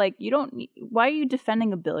Musk. Like, why are you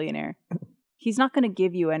defending a billionaire? He's not going to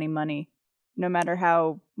give you any money, no matter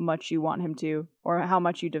how much you want him to or how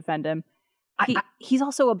much you defend him. He's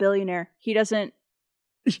also a billionaire. He doesn't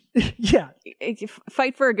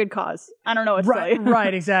fight for a good cause. I don't know what to say.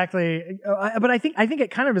 Right, exactly. But I think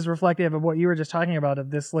it kind of is reflective of what you were just talking about,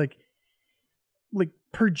 of this like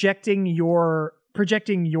projecting your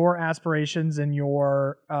aspirations and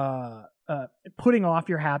your putting off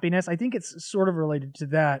your happiness. I think it's sort of related to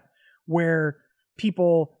that, where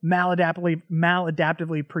people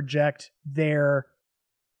maladaptively project their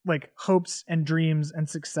like hopes and dreams and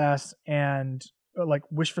success and like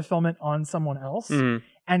wish fulfillment on someone else. Mm-hmm.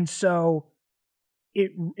 And so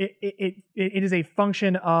it is a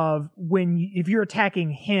function of if you're attacking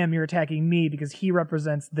him, you're attacking me because he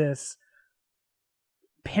represents this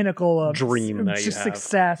pinnacle of dream that you have.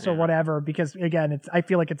 Success or whatever. Because again, I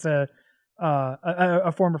feel like it's a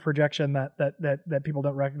form of projection that people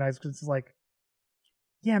don't recognize, because it's like,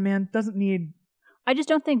 yeah, man, doesn't need. I just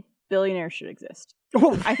don't think billionaires should exist.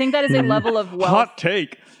 I think that is a level of wealth. Hot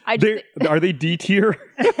take. Are they D tier?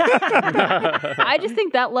 I just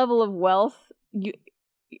think that level of wealth,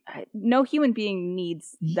 no human being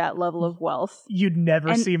needs that level of wealth. You'd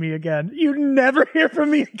never see me again. You'd never hear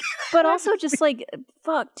from me again. But also just like,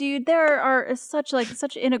 fuck, dude, there are such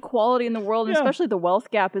inequality in the world, and especially the wealth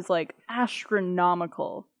gap is like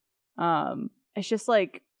astronomical. It's just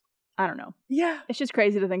like, I don't know. Yeah. It's just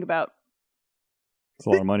crazy to think about. It's a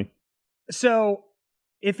lot of money. So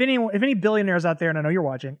if any billionaires out there, and I know you're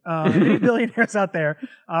watching, if any billionaires out there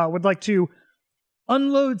would like to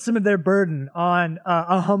unload some of their burden on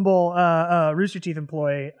a humble Rooster Teeth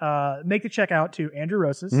employee, make the check out to Andrew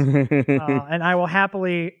Rosas, and I will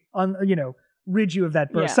happily rid you of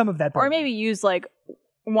that burden, some of that burden. Or maybe use like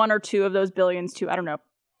one or two of those billions to, I don't know,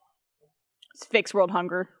 fix world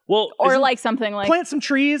hunger. Well, or like something like plant some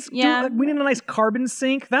trees. Yeah, we need a nice carbon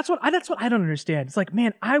sink. That's what I don't understand. It's like,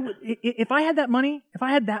 man, I would, if I had that money, if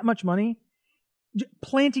I had that much money,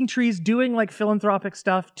 planting trees, doing like philanthropic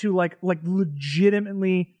stuff to like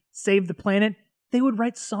legitimately save the planet, they would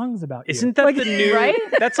write songs about you. Isn't that like, the new? Right?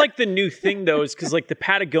 That's like the new thing, though, is because like the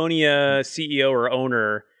Patagonia CEO or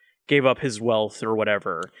owner gave up his wealth or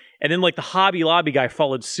whatever, and then like the Hobby Lobby guy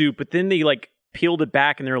followed suit, but then they like peeled it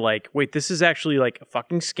back and they're like, wait, this is actually like a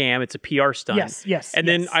fucking scam. It's a PR stunt. Yes. And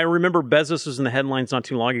then I remember Bezos was in the headlines not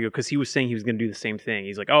too long ago because he was saying he was going to do the same thing.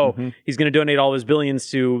 He's like, he's going to donate all his billions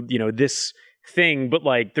to, this thing, but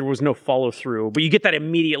like there was no follow through. But you get that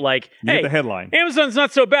immediate like, You get the headline. Amazon's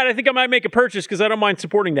not so bad. I think I might make a purchase because I don't mind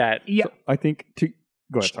supporting that. Yeah. So I think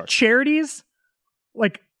go ahead, sorry. Charities,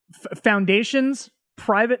 like foundations,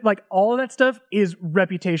 private, like all of that stuff is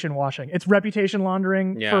reputation washing. It's reputation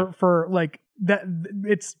laundering for like that.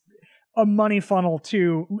 It's a money funnel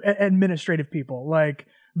to administrative people. Like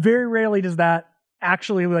very rarely does that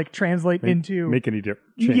actually like translate into make any change.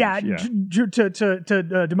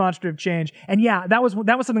 To demonstrative change. And that was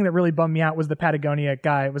something that really bummed me out, was the Patagonia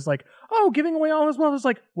guy. It was like, giving away all his wealth. It's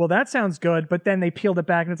like, well, that sounds good, but then they peeled it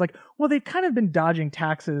back and it's like, well, they've kind of been dodging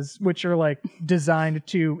taxes, which are like designed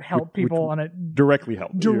to help people on it, directly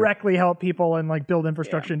help people and like build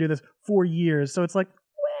infrastructure and do this for years. So it's like,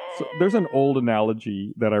 so there's an old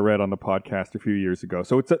analogy that I read on the podcast a few years ago.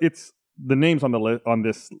 So it's the names on the on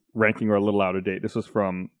this ranking are a little out of date. This was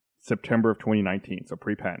from September of 2019, so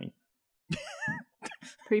pre-Panny.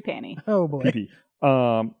 Pre-Panny. Oh boy. PP.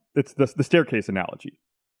 It's the staircase analogy,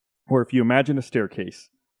 where if you imagine a staircase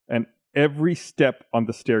and every step on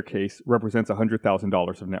the staircase represents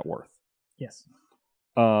 $100,000 of net worth. Yes.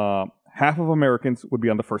 Half of Americans would be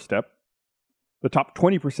on the first step. The top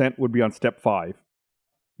 20% would be on step 5.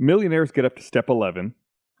 Millionaires get up to step 11.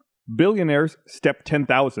 Billionaires step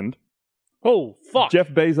 10,000. Oh, fuck. Jeff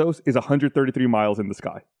Bezos is 133 miles in the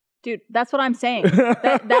sky. Dude, that's what I'm saying.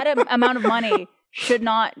 that amount of money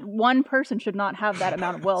one person should not have that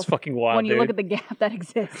amount of wealth. It's fucking wild, when you dude. look at the gap that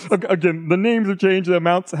exists. Again, the names have changed, the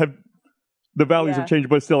amounts have, the values have changed,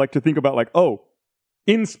 but still, like, to think about, like, oh,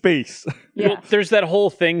 in space. Yeah. Well, there's that whole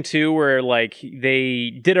thing too where like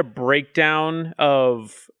they did a breakdown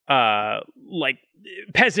of like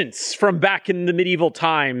peasants from back in the medieval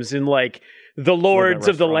times and like the lords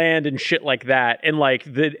of the land and shit like that, and like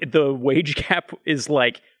the wage gap is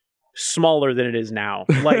like smaller than it is now.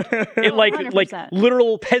 Like it like 100%.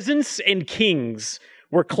 literal peasants and kings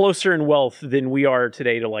were closer in wealth than we are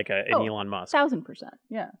today to like an Elon Musk, 1,000%.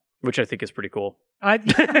 Yeah. which I think is pretty cool.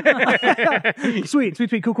 Sweet,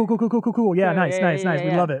 cool. Yeah, nice.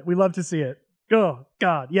 We love it. We love to see it. Oh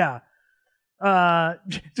God, yeah. I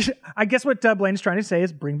guess what Blaine's trying to say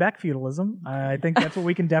is bring back feudalism. I think that's what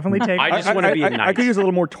we can definitely take. I just want to be a knight. I could use a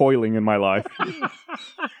little more toiling in my life.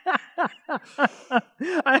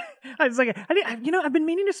 I was like, I've been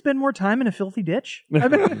meaning to spend more time in a filthy ditch.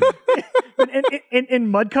 In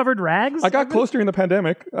mud-covered rags. I got close during the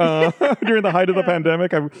pandemic. During the height of the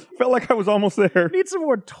pandemic, I felt like I was almost there. Need some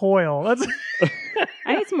more toil.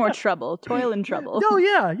 I need some more trouble. Toil and trouble. Oh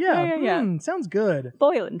yeah. Sounds good.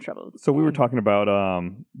 Toil and trouble. So we were talking about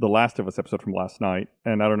the Last of Us episode from last night,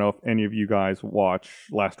 and I don't know if any of you guys watch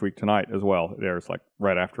Last Week Tonight as well. It airs like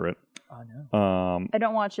right after it. I know. I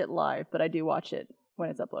don't watch it live, but I do watch it when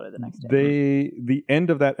it's uploaded the next day. The end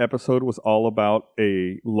of that episode was all about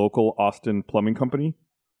a local Austin plumbing company,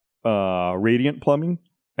 Radiant Plumbing,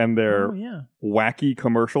 and their wacky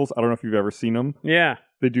commercials. I don't know if you've ever seen them. Yeah.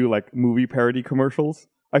 They do like movie parody commercials.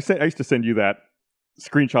 I used to send you that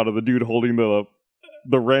screenshot of the dude holding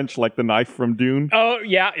the wrench, like the knife from Dune. Oh,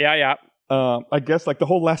 yeah. I guess like the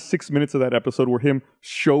whole last 6 minutes of that episode were him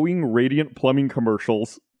showing Radiant Plumbing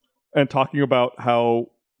commercials and talking about how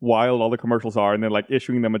wild all the commercials are, and then like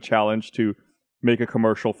issuing them a challenge to make a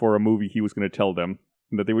commercial for a movie he was going to tell them,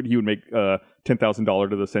 and that he would make $10,000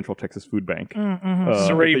 to the Central Texas Food Bank.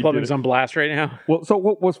 So Radiant Plumbing's on blast right now. Well, so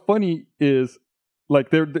what was funny is like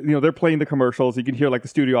they're playing the commercials. You can hear like the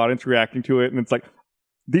studio audience reacting to it, and it's like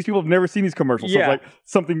these people have never seen these commercials. So it's like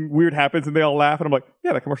something weird happens and they all laugh, and I'm like,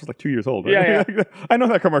 yeah, that commercial's like 2 years old. Right? Yeah. I know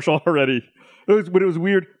that commercial already. But it was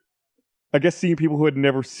weird. I guess seeing people who had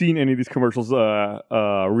never seen any of these commercials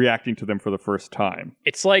reacting to them for the first time.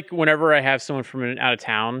 It's like whenever I have someone from out of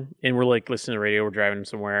town and we're like listening to the radio, we're driving them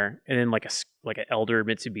somewhere, and then like an Elder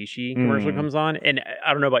Mitsubishi commercial comes on, and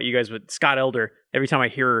I don't know about you guys, but Scott Elder, every time I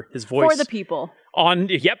hear his voice For the people.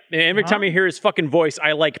 Every time I hear his fucking voice,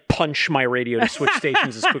 I like punch my radio to switch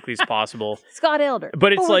stations as quickly as possible. Scott Elder.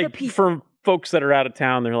 But it's For like the people. for folks that are out of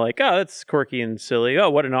town, they're like, oh, that's quirky and silly. Oh,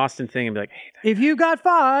 what an Austin thing. And be like, hey, if you got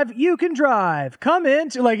 5, you can drive. Come in.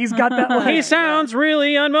 Like he's got that. Like, he sounds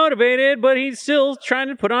really unmotivated, but he's still trying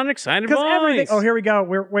to put on an excited voice. Everything. Oh, here we go.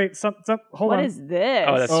 Hold on. What is this?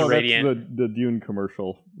 Oh, that's the Radiant. That's the Dune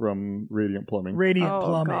commercial from Radiant Plumbing. Radiant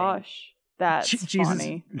Plumbing. Oh gosh. That's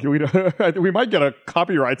funny. We might get a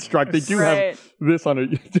copyright strike. They do have this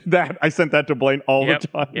on that. I sent that to Blaine all the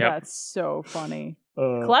time. Yep. That's so funny.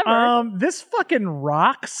 Clever. This fucking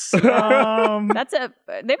rocks. They must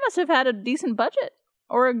have had a decent budget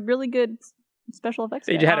or a really good special effects.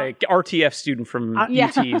 They had a RTF student from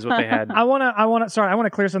UT is what they had. I want to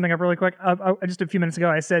clear something up really quick. Just a few minutes ago,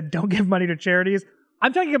 I said don't give money to charities.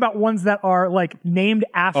 I'm talking about ones that are like named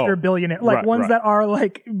after billionaires, like ones that are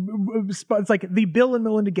like it's like the Bill and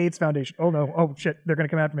Melinda Gates Foundation. Oh no! Oh shit! They're gonna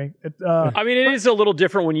come after me. I mean, it is a little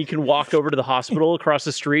different when you can walk over to the hospital across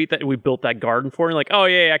the street that we built that garden for, and like, oh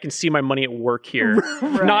yeah, I can see my money at work here.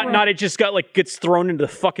 Not it just gets thrown into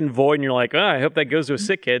the fucking void, and you're like, oh, I hope that goes to a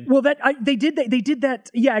sick kid. Well, they did that.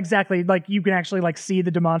 Yeah, exactly. Like you can actually like see the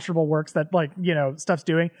demonstrable works that like stuff's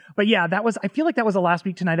doing. But yeah, I feel like that was a Last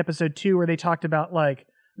Week Tonight episode 2 where they talked about like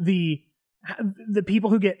the people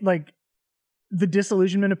who get like the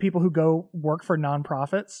disillusionment of people who go work for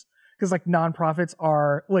nonprofits, because like nonprofits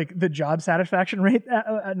are like the job satisfaction rate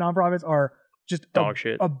at nonprofits are just dog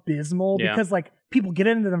shit, abysmal, because like people get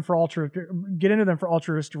into them for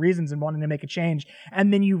altruistic reasons and wanting to make a change,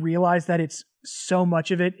 and then you realize that it's so much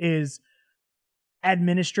of it is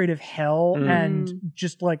administrative hell and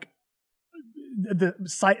just like the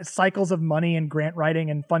cycles of money and grant writing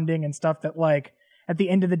and funding and stuff that like at the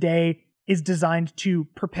end of the day is designed to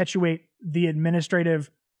perpetuate the administrative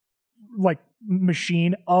like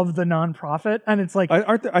machine of the nonprofit. And it's like,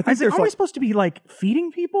 I think are we supposed to be like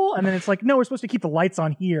feeding people? And then it's like, no, we're supposed to keep the lights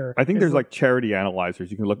on here. I think there's like charity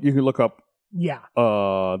analyzers. You can look up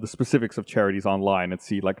the specifics of charities online and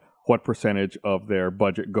see like what percentage of their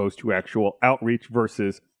budget goes to actual outreach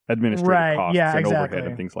versus administrative costs and overhead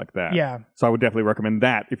and things like that. Yeah. So I would definitely recommend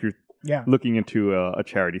that if you're looking into a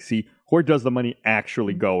charity. See where does the money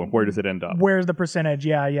actually go and where does it end up? Where's the percentage?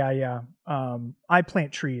 Yeah. I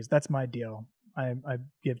plant trees. That's my deal. I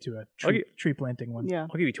give to a tree planting one. Yeah.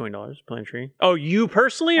 I'll give you $20 to plant a tree. Oh, you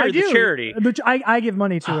personally or I the do. charity? I give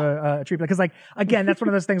money to a tree plant because, like, again, that's one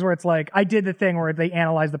of those things where it's like I did the thing where they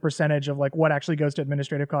analyze the percentage of like what actually goes to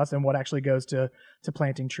administrative costs and what actually goes to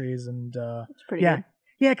planting trees, and It's pretty yeah, good.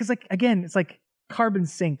 yeah, because like again, it's like carbon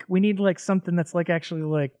sink. We need like something that's like actually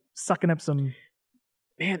like sucking up some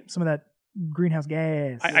of that greenhouse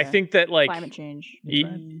gas. I think that like Climate change.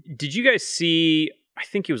 did you guys see? I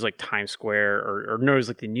think it was like Times Square or no, it was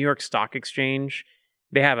like the New York Stock Exchange.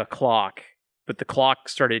 They have a clock, but the clock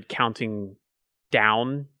started counting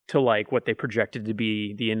down to like what they projected to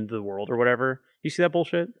be the end of the world or whatever. You see that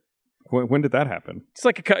bullshit? When did that happen? It's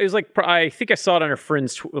like it was like I think I saw it on a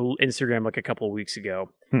friend's Instagram like a couple of weeks ago.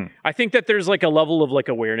 I think that there's like a level of like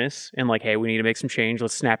awareness and like, hey, we need to make some change.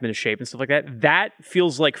 Let's snap into shape and stuff like that. That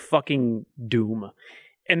feels like fucking doom,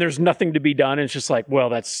 and there's nothing to be done. And it's just like, well,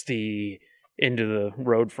 that's the end of the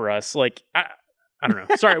road for us. Like, I don't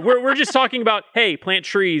know. Sorry, we're just talking about, hey, plant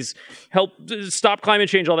trees, help stop climate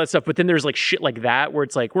change, all that stuff. But then there's like shit like that where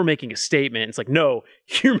it's like we're making a statement. It's like, no,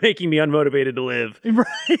 you're making me unmotivated to live.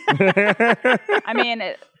 I mean,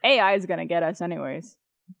 AI is gonna get us anyways.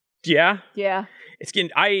 Yeah, Yeah. it's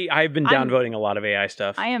getting. I've been downvoting a lot of AI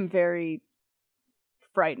stuff. I am very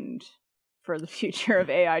frightened for the future of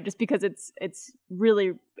AI just because it's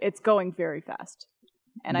going very fast.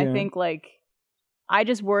 And I think like I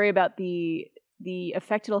just worry about the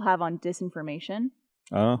effect it'll have on disinformation.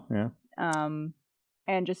 Oh, yeah.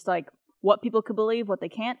 And just like what people could believe, what they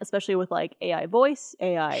can't, especially with like AI voice,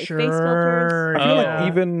 AI face filters. I feel like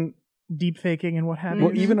even deep faking and what have you.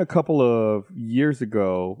 well, even a couple of years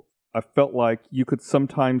ago, I felt like you could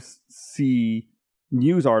sometimes see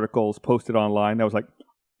news articles posted online that was like,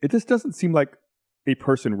 this doesn't seem like a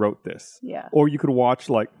person wrote this. Yeah. Or you could watch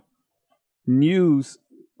like news,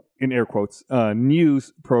 in air quotes,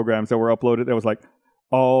 news programs that were uploaded that was like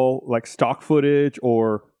all like stock footage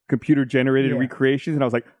or computer generated recreations. And I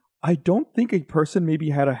was like, I don't think a person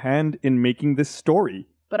maybe had a hand in making this story.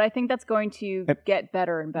 But I think that's going to get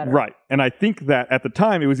better and better. Right. And I think that at the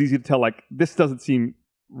time it was easy to tell, like, this doesn't seem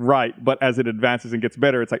right. But as it advances and gets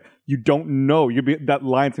better, it's like, you don't know. That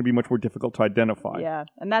line's going to be much more difficult to identify. Yeah.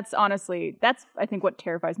 And that's honestly, I think what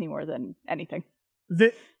terrifies me more than anything.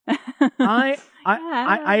 I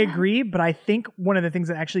agree, but I think one of the things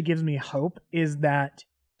that actually gives me hope is that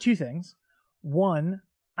two things. One,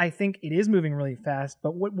 I think it is moving really fast,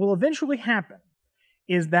 but what will eventually happen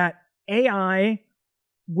is that AI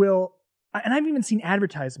will, and I've even seen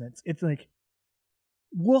advertisements. It's like,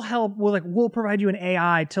 we'll provide you an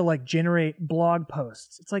AI to like generate blog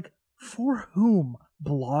posts. It's like, for whom?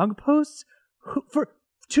 Blog posts?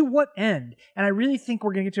 To what end? And I really think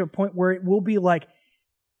we're going to get to a point where it will be like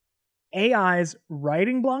AIs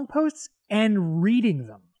writing blog posts and reading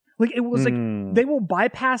them. Like it was like they will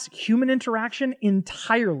bypass human interaction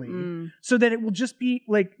entirely so that it will just be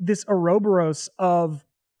like this Ouroboros of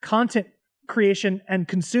content creation and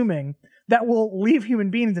consuming that will leave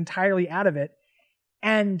human beings entirely out of it.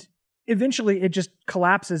 And eventually it just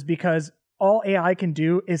collapses because all AI can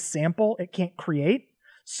do is sample. It can't create.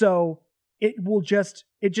 So it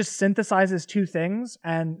just synthesizes two things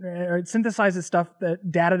or it synthesizes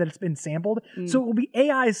data that's been sampled. So it will be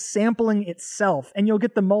AI sampling itself, and you'll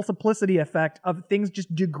get the multiplicity effect of things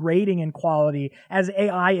just degrading in quality as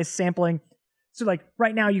AI is sampling. So like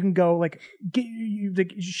right now you can go like,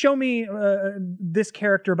 show me this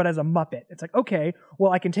character but as a Muppet. It's like, okay,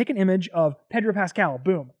 well I can take an image of Pedro Pascal,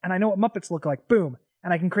 boom, and I know what Muppets look like, boom,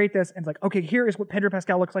 and I can create this and it's like, okay, here is what Pedro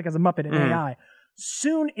Pascal looks like as a Muppet in AI.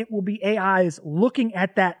 Soon it will be AIs looking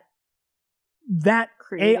at that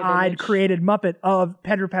AI created Muppet of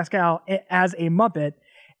Pedro Pascal as a Muppet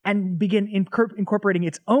and begin incorporating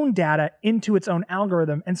its own data into its own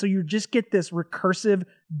algorithm. And so you just get this recursive,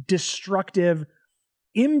 destructive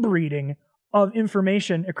inbreeding of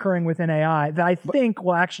information occurring within AI that I think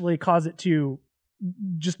will actually cause it to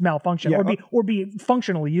just malfunction or be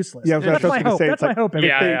functionally useless. Yeah, that's my hope. That's my hope.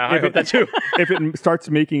 I hope that too. If it starts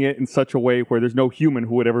making it in such a way where there's no human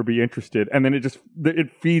who would ever be interested, and then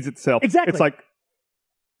it feeds itself. Exactly. It's like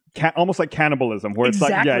almost like cannibalism, where it's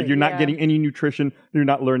like, you're not getting any nutrition, you're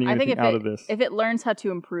not learning anything out of this. If it learns how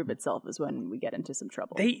to improve itself is when we get into some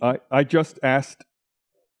trouble. I just asked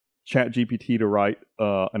ChatGPT to write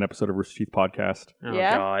an episode of Rooster Teeth podcast. Oh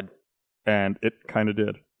God! And it kind of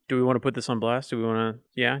did. Do we want to put this on blast? Do we want to?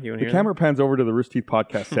 Yeah, you want to hear? The camera pans over to the Rooster Teeth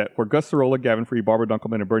podcast set, where Gus Sorolla, Gavin Free, Barbara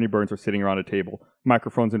Dunkelman, and Bernie Burns are sitting around a table,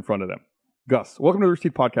 microphones in front of them. Gus, welcome to the Rooster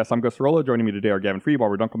Teeth podcast. I'm Gus Sorolla. Joining me today are Gavin Free,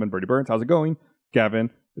 Barbara Dunkelman, Bernie Burns. How's it going, Gavin?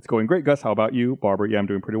 It's going great, Gus. How about you? Barbara, yeah, I'm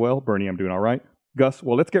doing pretty well. Bernie, I'm doing all right. Gus,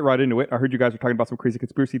 well, let's get right into it. I heard you guys were talking about some crazy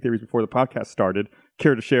conspiracy theories before the podcast started.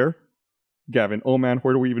 Care to share? Gavin, oh man,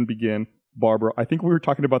 where do we even begin? Barbara, I think we were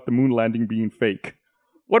talking about the moon landing being fake.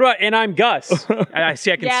 What about, and I'm Gus. I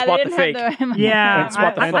see I can spot the fake. Yeah,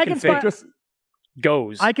 spot the I can fake. spot.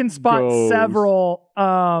 Goes. I can spot several.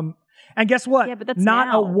 And guess what? Yeah, but that's not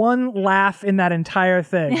now. a one laugh in that entire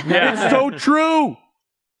thing. Yeah. So true.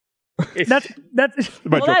 That's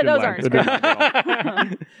My Well, joke didn't those land. aren't It didn't land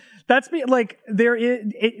at all. that's me. Like there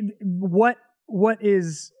is what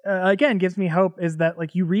is again gives me hope is that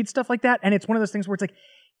like you read stuff like that and it's one of those things where it's like,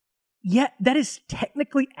 yeah, that is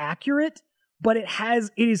technically accurate, but it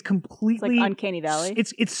is completely It's like Uncanny Valley.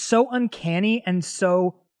 It's so uncanny and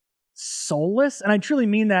so soulless, and I truly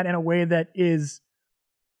mean that in a way that is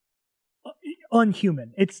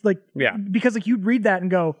unhuman. It's like because like you'd read that and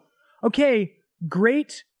go, okay,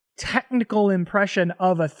 great technical impression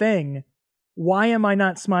of a thing. Why am I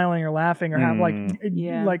not smiling or laughing or have like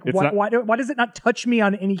why does it not touch me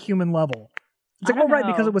on any human level? It's like, right,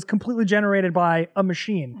 because it was completely generated by a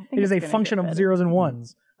machine. It is a function of zeros and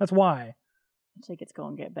ones. That's why. I think it's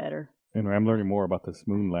going to get better. Anyway, I'm learning more about this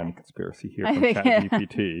moon landing conspiracy here from think-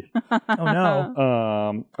 ChatGPT. Oh no.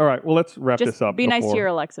 All right, well, let's wrap Just this up. be nice to your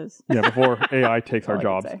Alexas. Yeah, before AI takes our That's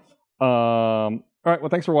all I jobs. can say. All right, well,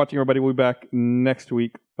 thanks for watching, everybody. We'll be back next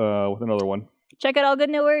week with another one. Check out All Good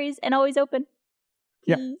No Worries and Always Open.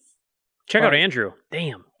 Yeah. Peace. Check All out right. Andrew.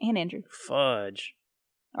 Damn. And Andrew. Fudge.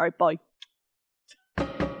 All right, bye.